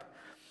comes up.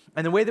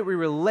 And the way that we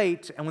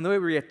relate and the way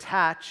we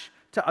attach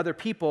to other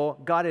people,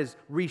 God is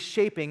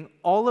reshaping.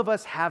 All of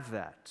us have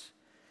that.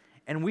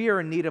 And we are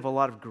in need of a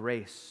lot of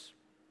grace.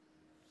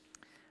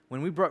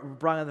 When we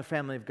brought in the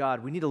family of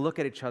God, we need to look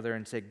at each other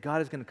and say,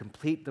 God is going to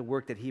complete the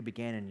work that he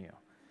began in you.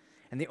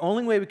 And the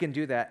only way we can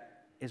do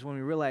that is when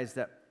we realize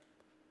that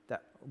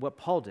what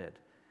Paul did,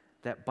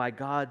 that by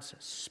God's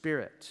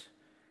Spirit,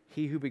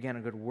 he who began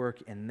a good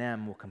work in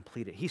them will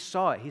complete it. He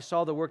saw it. He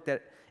saw the work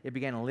that it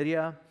began in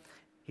Lydia.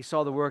 He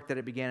saw the work that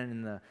it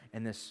began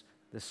in this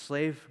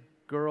slave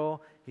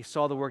girl. He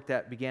saw the work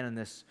that began in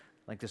this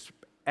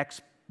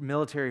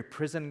ex-military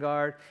prison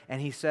guard. And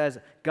he says,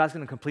 God's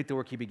going to complete the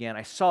work he began.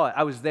 I saw it.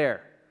 I was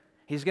there.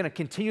 He's going to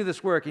continue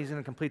this work. He's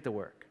going to complete the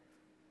work.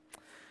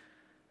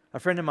 A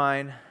friend of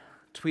mine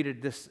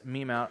tweeted this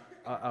meme out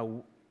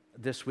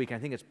this week. I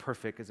think it's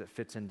perfect as it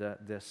fits into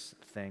this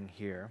thing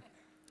here.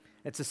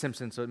 It's The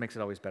Simpsons, so it makes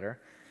it always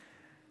better.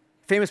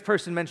 Famous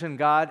person mentioned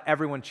God,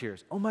 everyone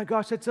cheers. Oh my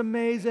gosh, that's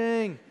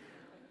amazing.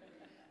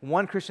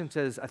 One Christian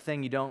says a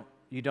thing you don't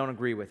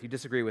agree with, you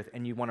disagree with,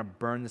 and you want to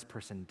burn this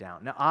person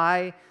down. Now,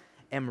 I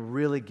am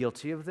really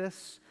guilty of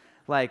this.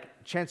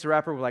 Like, Chance the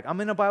Rapper was like,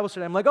 I'm in a Bible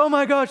study. I'm like, oh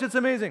my gosh, that's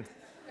amazing.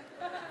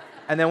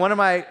 And then one of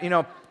my,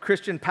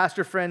 Christian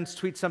pastor friends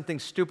tweets something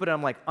stupid, and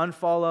I'm like,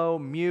 unfollow,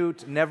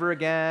 mute, never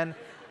again.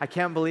 I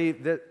can't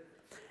believe that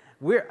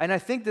and I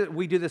think that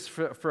we do this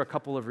for a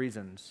couple of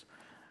reasons.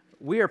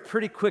 We are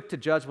pretty quick to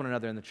judge one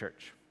another in the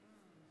church.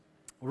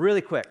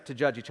 Really quick to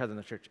judge each other in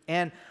the church.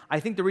 And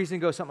I think the reason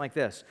goes something like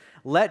this.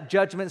 Let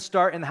judgment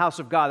start in the house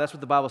of God. That's what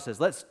the Bible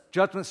says. Let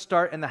judgment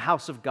start in the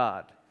house of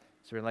God.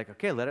 So we're like,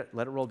 okay, let it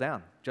roll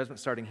down. Judgment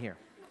starting here.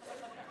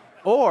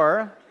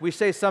 Or we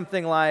say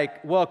something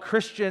like, well,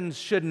 Christians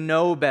should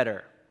know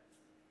better.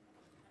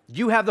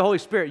 You have the Holy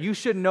Spirit. You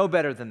should know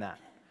better than that.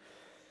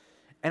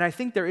 And I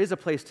think there is a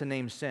place to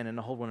name sin and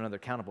to hold one another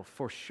accountable,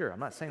 for sure.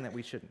 I'm not saying that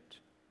we shouldn't.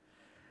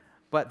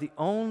 But the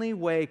only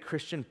way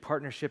Christian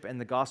partnership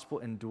and the gospel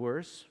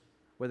endures,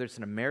 whether it's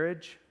in a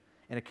marriage,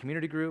 in a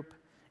community group,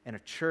 in a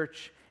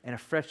church, in a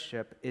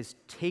friendship, is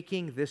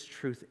taking this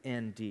truth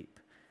in deep.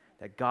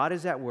 That God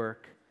is at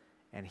work,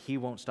 and He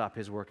won't stop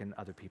His work in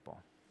other people.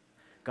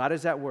 God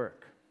is at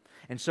work.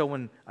 And so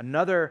when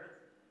another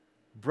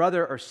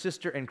brother or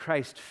sister in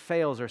Christ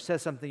fails or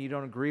says something you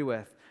don't agree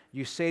with,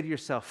 you say to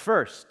yourself,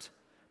 first,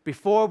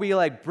 before we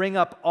bring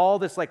up all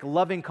this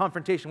loving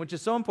confrontation, which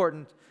is so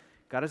important,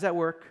 God is at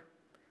work.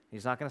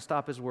 He's not going to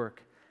stop His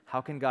work.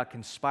 How can God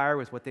conspire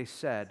with what they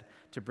said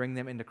to bring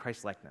them into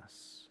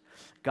Christ-likeness?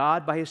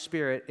 God, by His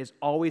Spirit, is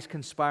always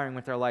conspiring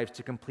with our lives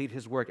to complete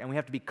His work, and we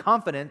have to be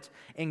confident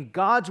in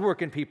God's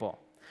work in people,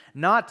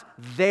 not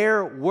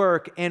their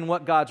work in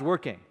what God's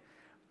working.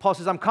 Paul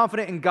says, I'm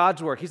confident in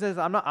God's work. He says,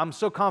 I'm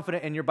so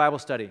confident in your Bible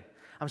study.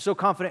 I'm so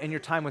confident in your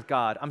time with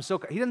God.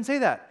 He doesn't say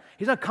that.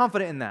 He's not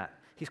confident in that.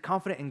 He's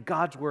confident in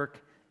God's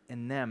work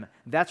in them.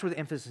 That's where the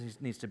emphasis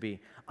needs to be.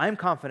 I'm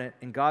confident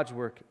in God's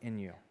work in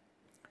you.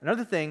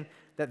 Another thing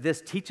that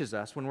this teaches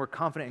us when we're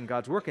confident in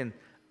God's work in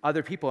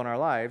other people in our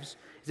lives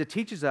is it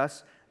teaches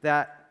us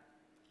that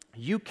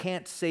you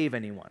can't save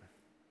anyone.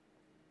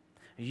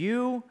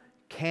 You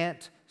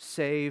can't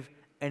save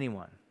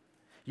anyone.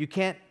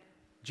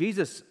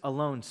 Jesus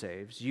alone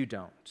saves, you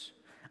don't.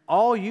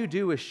 All you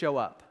do is show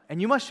up,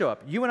 and you must show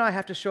up. You and I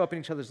have to show up in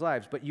each other's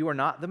lives, but you are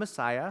not the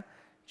Messiah,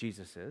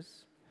 Jesus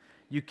is.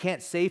 You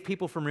can't save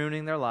people from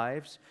ruining their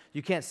lives.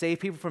 You can't save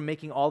people from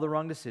making all the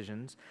wrong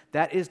decisions.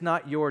 That is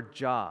not your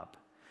job.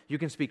 You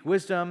can speak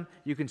wisdom.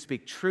 You can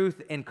speak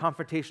truth in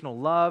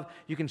confrontational love.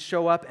 You can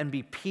show up and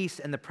be peace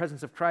in the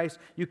presence of Christ.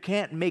 You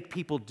can't make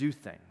people do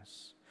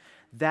things.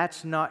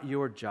 That's not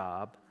your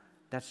job.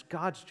 That's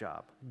God's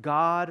job.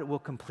 God will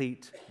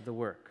complete the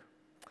work.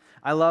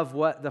 I love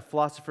what the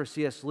philosopher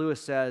C.S. Lewis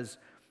says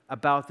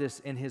about this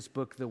in his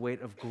book, The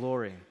Weight of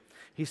Glory.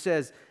 He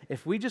says,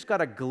 if we just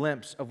got a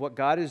glimpse of what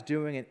God is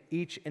doing in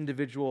each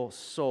individual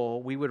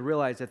soul, we would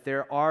realize that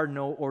there are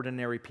no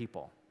ordinary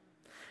people.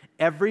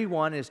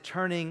 Everyone is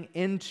turning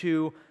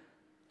into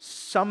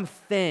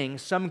something,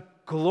 some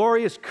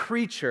glorious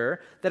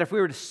creature, that if we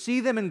were to see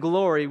them in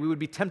glory, we would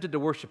be tempted to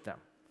worship them.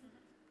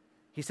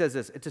 He says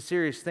this, it's a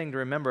serious thing to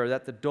remember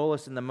that the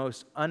dullest and the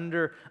most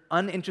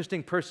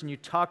uninteresting person you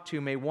talk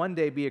to may one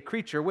day be a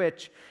creature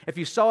which, if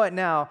you saw it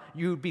now,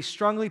 you would be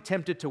strongly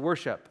tempted to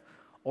worship,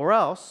 or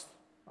else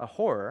a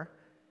horror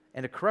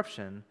and a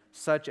corruption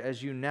such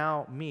as you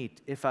now meet,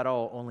 if at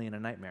all, only in a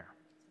nightmare.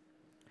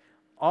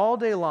 All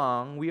day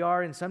long, we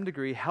are in some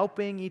degree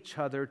helping each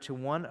other to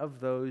one of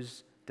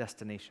those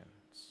destinations.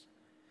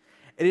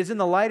 It is in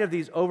the light of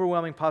these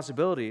overwhelming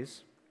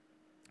possibilities,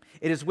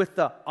 it is with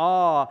the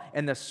awe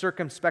and the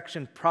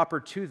circumspection proper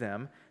to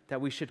them that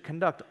we should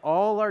conduct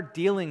all our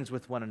dealings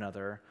with one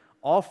another,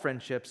 all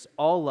friendships,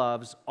 all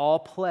loves, all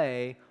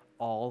play,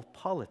 all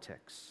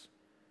politics.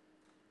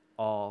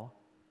 All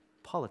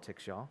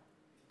politics, y'all.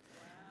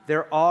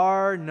 There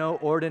are no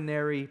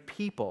ordinary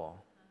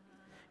people.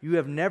 You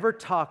have never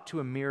talked to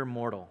a mere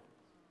mortal.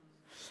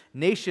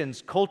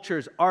 Nations,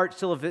 cultures, art,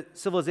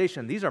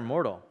 civilization, these are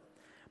mortal.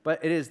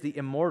 But it is the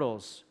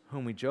immortals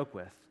whom we joke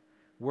with,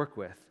 work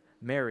with,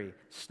 marry,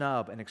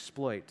 snub, and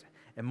exploit,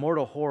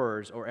 immortal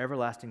horrors or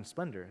everlasting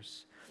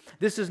splendors.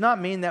 This does not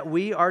mean that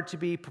we are to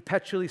be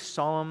perpetually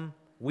solemn,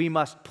 we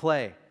must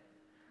play.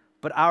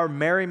 But our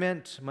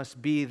merriment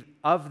must be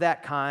of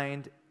that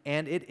kind,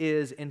 and it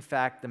is, in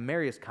fact, the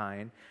merriest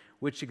kind,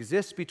 which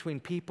exists between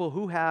people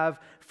who have,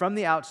 from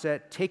the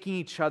outset, taken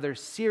each other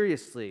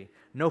seriously.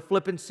 No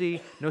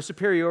flippancy, no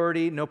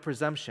superiority, no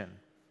presumption.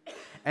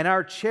 And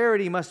our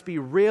charity must be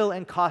real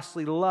and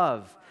costly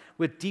love,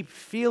 with deep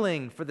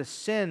feeling for the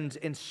sins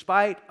in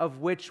spite of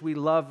which we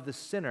love the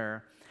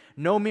sinner.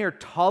 No mere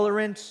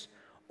tolerance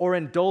or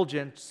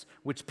indulgence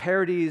which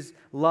parodies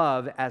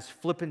love as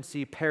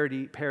flippancy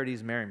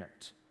parodies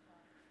merriment.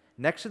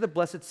 Next to the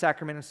Blessed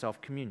Sacrament of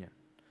self-communion,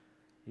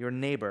 your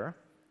neighbor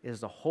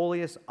is the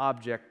holiest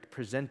object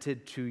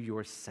presented to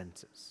your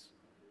senses.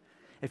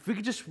 If we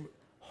could just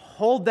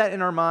hold that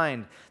in our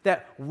mind,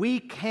 that we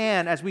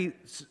can, as we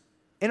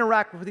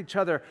interact with each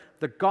other,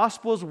 the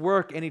gospel's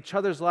work in each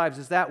other's lives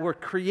is that we're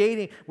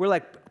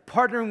like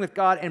partnering with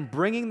God and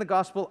bringing the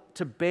gospel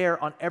to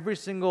bear on every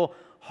single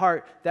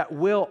heart that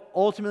will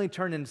ultimately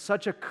turn into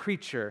such a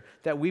creature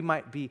that we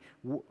might be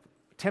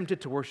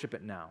tempted to worship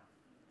it now.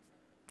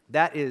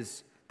 That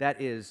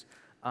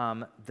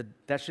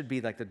should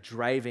be like the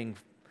driving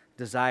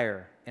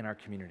desire in our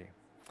community.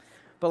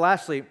 But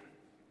lastly,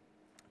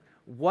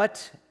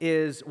 what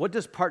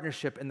does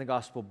partnership in the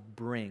gospel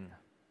bring?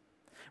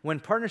 When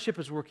partnership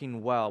is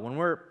working well, when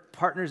we're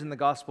partners in the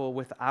gospel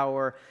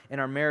in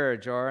our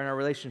marriage or in our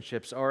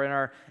relationships or in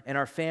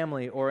our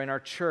family or in our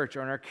church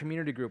or in our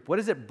community group, what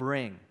does it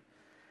bring?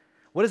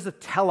 What is the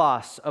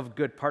telos of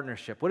good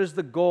partnership? What is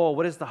the goal?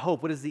 What is the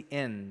hope? What is the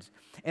end?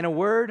 In a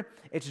word,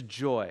 it's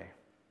joy.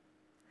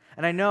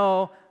 And I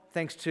know,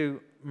 thanks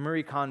to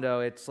Marie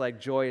Kondo, it's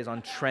like joy is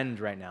on trend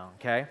right now,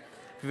 okay?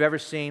 If you've ever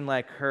seen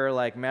like her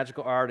like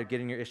magical art of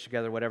getting your ish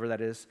together, whatever that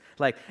is,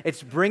 like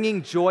it's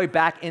bringing joy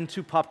back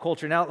into pop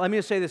culture. Now, let me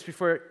just say this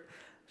before,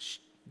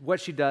 what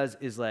she does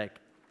is like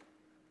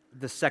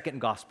the second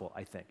gospel,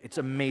 I think. It's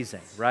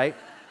amazing, right?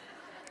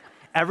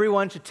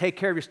 Everyone should take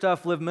care of your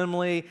stuff, live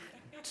minimally,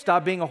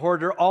 stop being a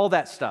hoarder, all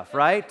that stuff,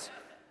 right?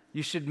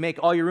 You should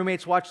make all your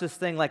roommates watch this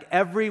thing. Like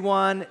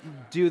everyone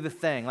do the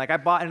thing. Like I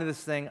bought into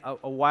this thing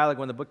a while ago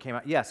when the book came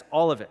out. Yes,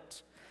 all of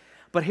it.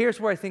 But here's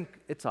where I think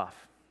it's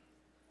off.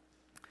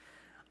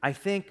 I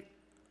think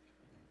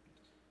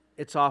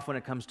it's off when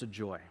it comes to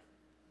joy.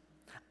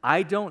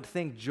 I don't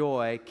think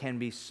joy can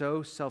be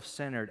so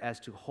self-centered as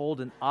to hold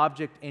an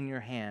object in your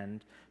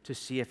hand to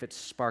see if it's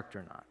sparked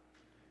or not.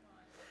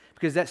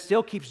 Because that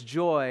still keeps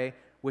joy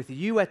with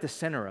you at the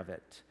center of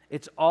it.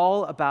 It's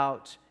all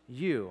about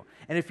you.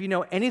 And if you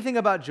know anything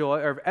about joy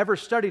or have ever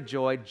studied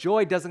joy,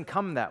 joy doesn't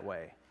come that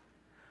way.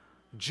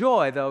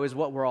 Joy, though, is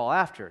what we're all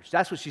after.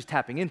 That's what she's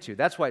tapping into.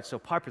 That's why it's so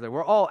popular.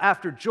 We're all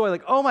after joy.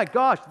 Like, oh my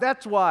gosh,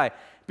 that's why.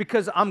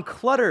 Because I'm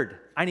cluttered.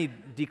 I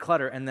need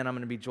declutter, and then I'm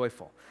going to be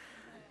joyful.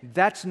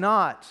 That's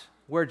not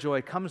where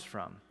joy comes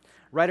from.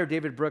 Writer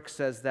David Brooks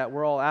says that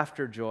we're all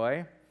after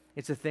joy.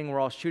 It's a thing we're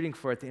all shooting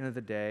for at the end of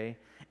the day.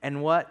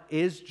 And what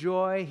is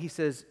joy? He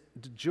says,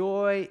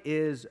 joy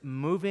is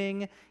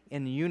moving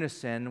in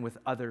unison with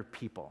other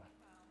people.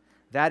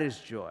 That is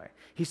joy.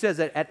 He says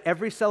that at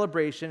every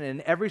celebration,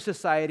 in every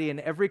society, in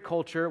every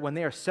culture, when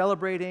they are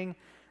celebrating,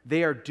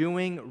 they are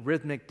doing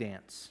rhythmic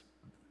dance.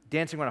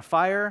 Dancing around a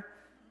fire,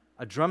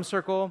 a drum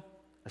circle,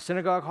 a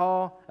synagogue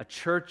hall, a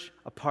church,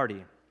 a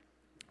party.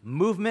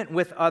 Movement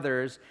with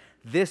others,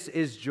 this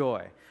is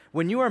joy.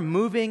 When you are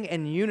moving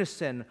in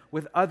unison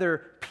with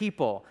other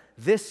people,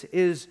 this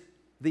is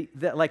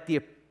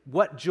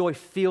what joy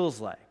feels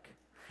like.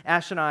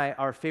 Ash and I,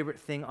 our favorite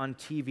thing on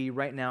TV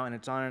right now, and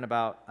it's on in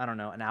about,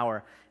 an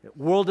hour,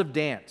 World of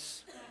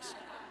Dance. Just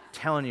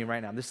telling you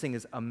right now, this thing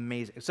is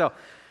amazing. So,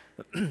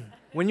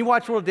 when you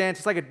watch World of Dance,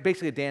 it's like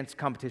basically a dance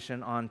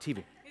competition on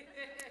TV.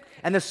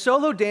 And the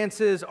solo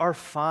dances are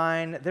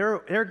fine.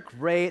 They're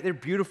great, they're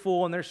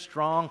beautiful, and they're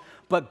strong.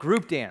 But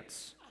group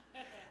dance,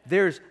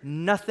 there's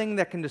nothing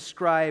that can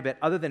describe it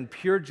other than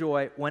pure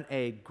joy when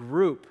a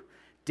group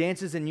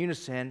dances in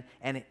unison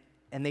and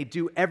they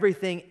do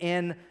everything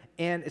and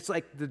it's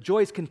like the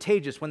joy is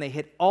contagious when they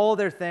hit all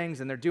their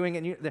things and they're doing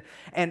it.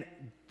 And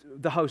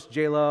the host,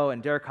 J-Lo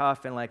and Derek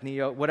Hough and like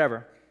Neo,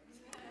 whatever,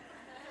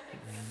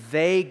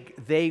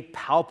 they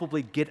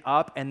palpably get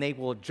up and they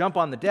will jump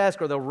on the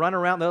desk or they'll run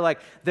around. They're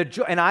like,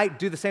 and I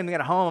do the same thing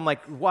at home. I'm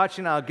like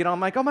watching, I'll get on, I'm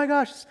like, oh my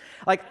gosh.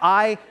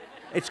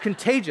 It's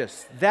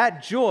contagious.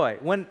 That joy,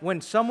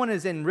 when someone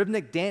is in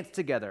rhythmic dance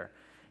together,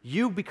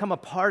 you become a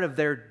part of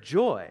their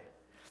joy.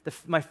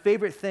 My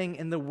favorite thing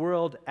in the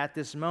world at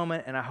this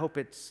moment, and I hope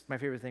it's my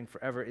favorite thing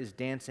forever, is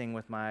dancing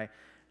with my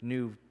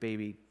new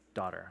baby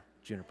daughter,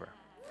 Juniper.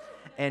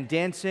 And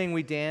dancing,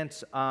 we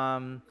dance,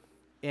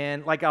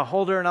 and like I'll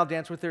hold her and I'll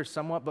dance with her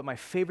somewhat, but my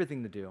favorite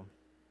thing to do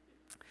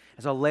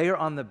is I'll lay her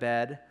on the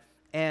bed,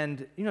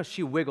 and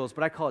she wiggles,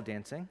 but I call it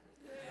dancing.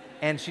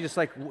 And she just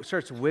like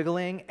starts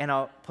wiggling, and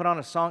I'll put on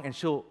a song, and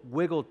she'll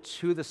wiggle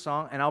to the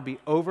song, and I'll be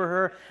over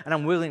her, and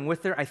I'm wiggling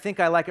with her. I think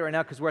I like it right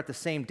now because we're at the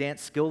same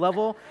dance skill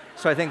level,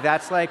 so I think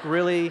that's like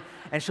really,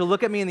 and she'll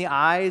look at me in the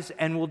eyes,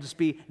 and we'll just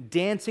be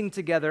dancing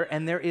together,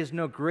 and there is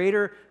no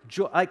greater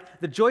joy. Like,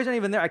 the joy's not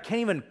even there. I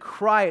can't even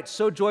cry. It's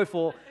so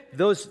joyful.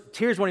 Those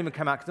tears won't even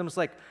come out because I'm just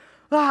like,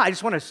 I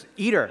just want to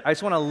eat her. I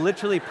just want to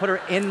literally put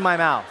her in my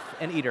mouth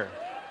and eat her.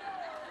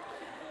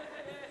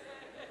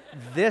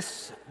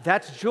 That's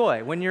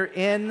joy, when you're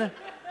in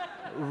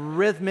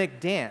rhythmic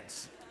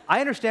dance.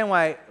 I understand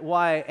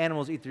why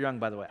animals eat their young,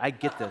 by the way. I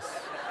get this.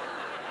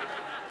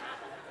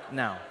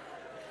 Now.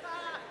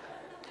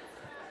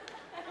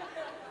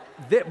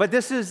 But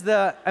this is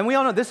and we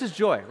all know this is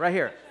joy right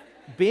here.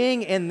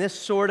 Being in this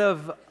sort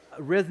of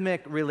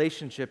rhythmic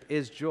relationship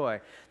is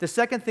joy. The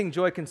second thing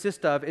joy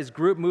consists of is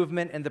group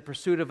movement and the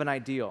pursuit of an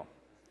ideal,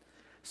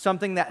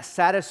 something that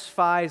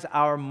satisfies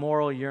our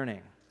moral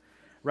yearning.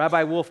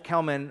 Rabbi Wolf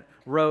Kelman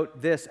wrote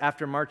this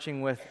after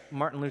marching with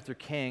Martin Luther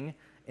King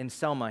in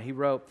Selma. He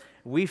wrote,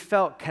 "We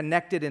felt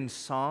connected in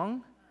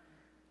song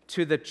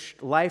to the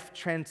life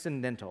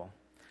transcendental,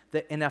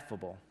 the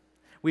ineffable.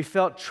 We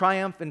felt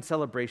triumph and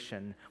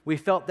celebration. We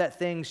felt that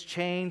things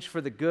change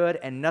for the good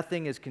and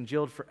nothing is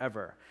congealed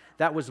forever.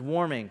 That was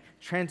warming,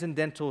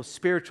 transcendental,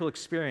 spiritual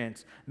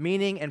experience.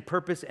 Meaning and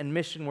purpose and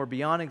mission were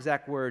beyond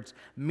exact words.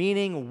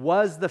 Meaning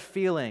was the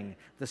feeling,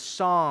 the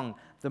song,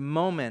 the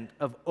moment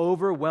of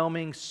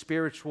overwhelming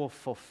spiritual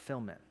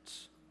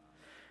fulfillment.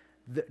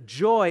 The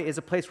joy is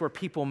a place where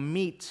people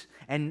meet,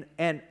 and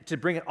to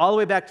bring it all the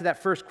way back to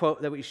that first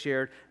quote that we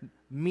shared,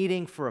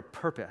 meeting for a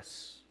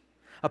purpose.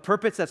 A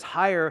purpose that's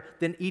higher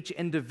than each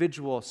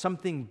individual,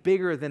 something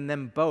bigger than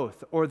them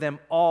both or them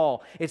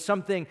all. It's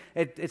something,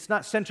 it's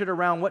not centered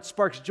around what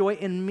sparks joy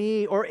in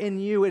me or in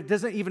you. It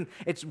doesn't even,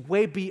 it's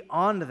way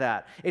beyond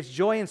that. It's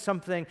joy in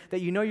something that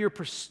you know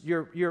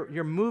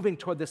you're moving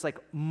toward this like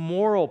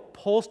moral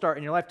pole star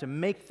in your life to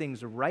make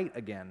things right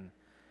again.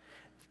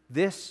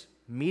 This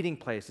meeting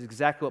place is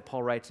exactly what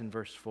Paul writes in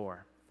verse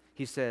 4.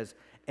 He says,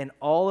 "In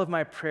all of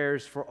my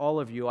prayers for all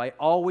of you, I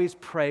always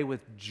pray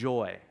with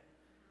joy."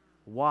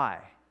 Why?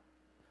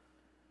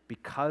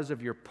 Because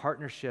of your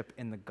partnership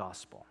in the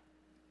gospel.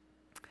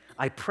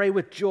 I pray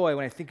with joy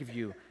when I think of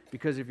you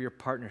because of your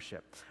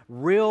partnership.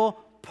 Real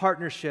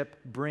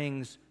partnership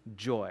brings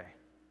joy.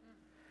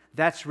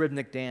 That's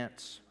rhythmic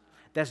dance.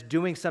 That's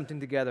doing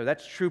something together.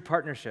 That's true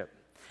partnership.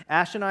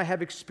 Ash and I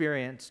have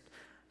experienced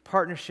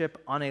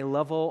partnership on a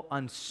level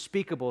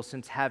unspeakable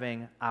since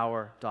having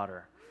our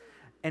daughter.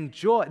 And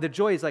the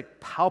joy is like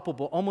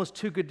palpable, almost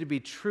too good to be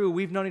true.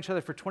 We've known each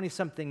other for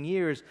 20-something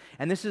years,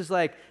 and this is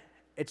like,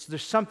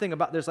 there's something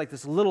about, there's like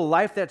this little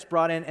life that's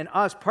brought in, and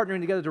us partnering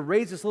together to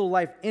raise this little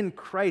life in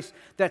Christ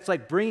that's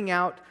like bringing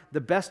out the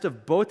best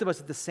of both of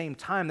us at the same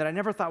time that I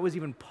never thought was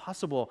even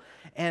possible.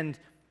 And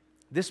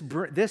this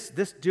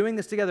doing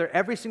this together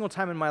every single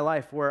time in my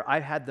life where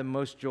I've had the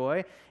most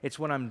joy, it's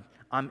when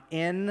I'm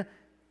in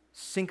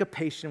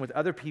syncopation with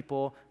other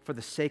people for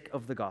the sake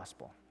of the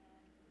gospel.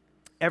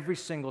 Every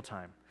single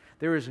time.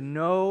 There is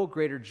no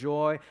greater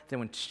joy than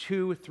when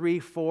 2, 3,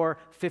 4,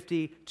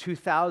 50,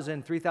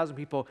 2,000, 3,000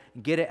 people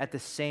get it at the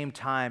same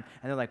time,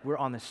 and they're like, we're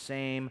on the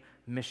same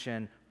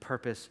mission,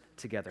 purpose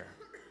together.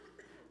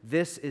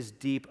 This is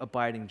deep,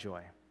 abiding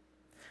joy.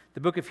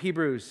 The book of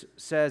Hebrews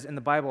says in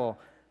the Bible,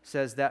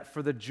 says that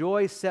for the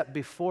joy set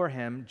before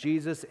him,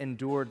 Jesus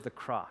endured the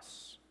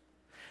cross.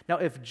 Now,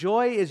 if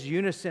joy is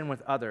unison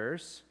with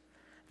others,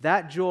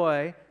 that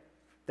joy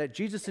that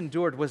Jesus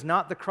endured was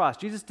not the cross.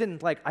 Jesus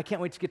didn't I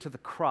can't wait to get to the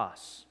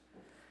cross.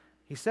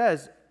 He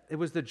says it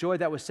was the joy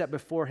that was set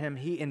before him.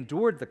 He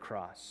endured the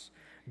cross.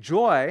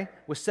 Joy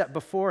was set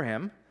before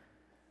him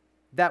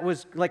that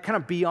was kind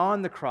of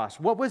beyond the cross.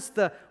 What was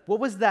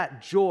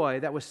that joy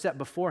that was set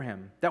before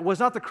him? That was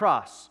not the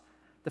cross.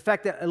 The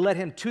fact that it led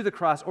him to the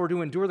cross or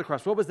to endure the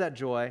cross. What was that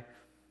joy?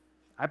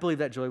 I believe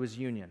that joy was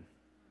union.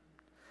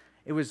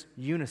 It was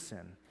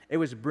unison. It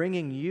was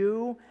bringing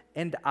you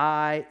and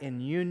I in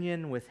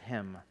union with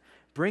him,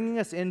 bringing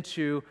us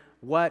into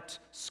what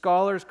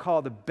scholars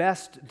call the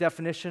best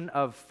definition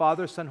of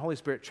Father, Son, Holy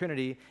Spirit,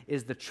 Trinity,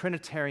 is the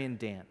Trinitarian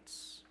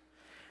dance.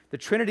 The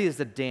Trinity is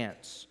the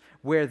dance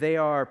where they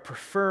are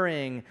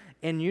preferring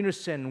in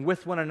unison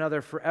with one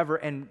another forever,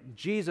 and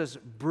Jesus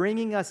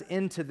bringing us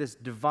into this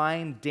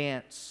divine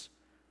dance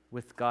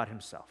with God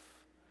himself.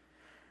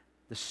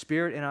 The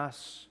Spirit in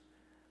us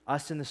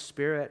in the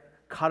Spirit,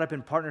 caught up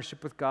in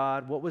partnership with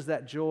God. What was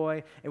that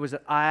joy? It was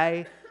that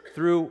I,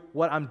 through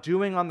what I'm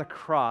doing on the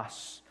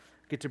cross,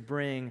 get to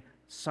bring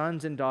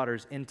sons and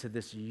daughters into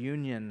this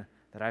union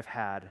that I've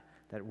had,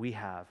 that we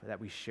have,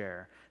 that we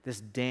share. This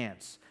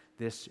dance,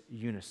 this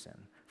unison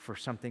for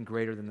something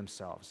greater than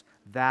themselves.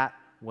 That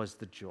was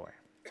the joy.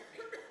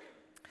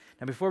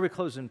 Now, before we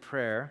close in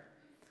prayer,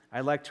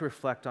 I'd like to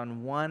reflect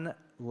on one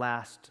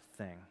last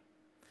thing.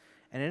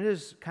 And it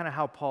is kind of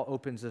how Paul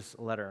opens this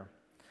letter.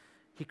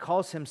 He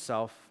calls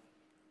himself,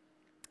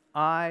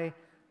 I,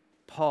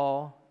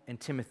 Paul, and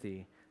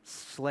Timothy,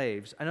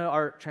 slaves. I know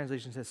our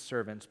translation says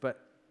servants,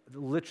 but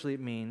literally it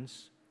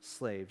means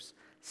slaves.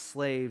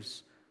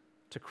 Slaves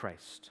to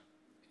Christ.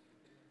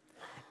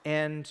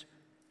 And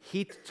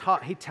he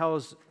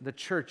tells the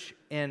church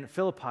in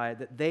Philippi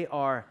that they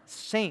are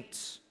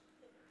saints.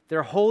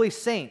 They're holy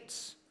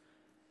saints.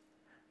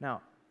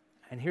 Now,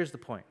 and here's the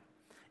point.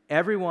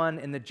 Everyone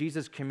in the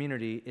Jesus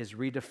community is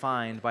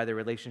redefined by their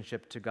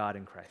relationship to God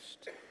in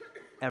Christ.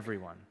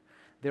 Everyone.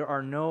 There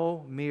are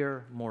no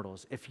mere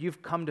mortals. If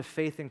you've come to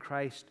faith in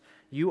Christ,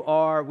 we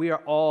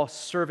are all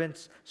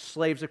servants,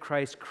 slaves of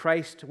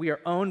Christ. We are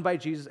owned by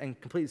Jesus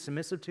and completely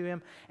submissive to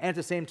him. And at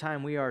the same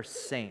time, we are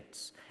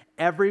saints.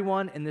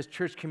 Everyone in this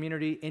church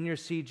community, in your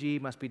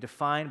CG, must be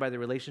defined by their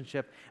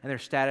relationship and their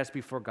status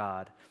before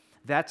God.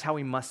 That's how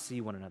we must see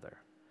one another.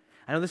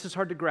 I know this is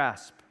hard to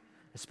grasp,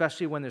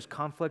 especially when there's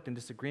conflict and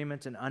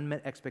disagreements and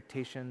unmet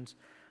expectations,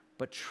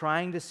 but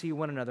trying to see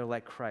one another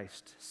like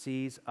Christ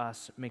sees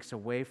us makes a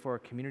way for a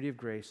community of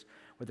grace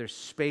where there's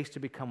space to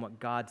become what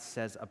God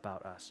says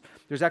about us.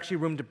 There's actually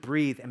room to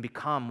breathe and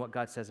become what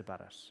God says about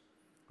us.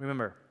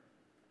 Remember,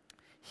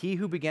 he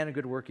who began a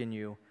good work in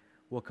you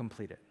will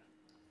complete it.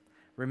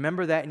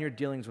 Remember that in your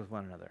dealings with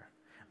one another.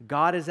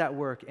 God is at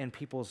work in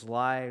people's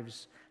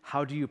lives.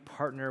 How do you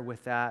partner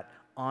with that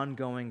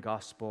ongoing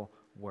gospel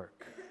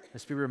work?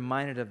 Let's be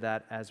reminded of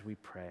that as we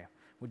pray.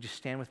 Would you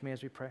stand with me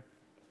as we pray?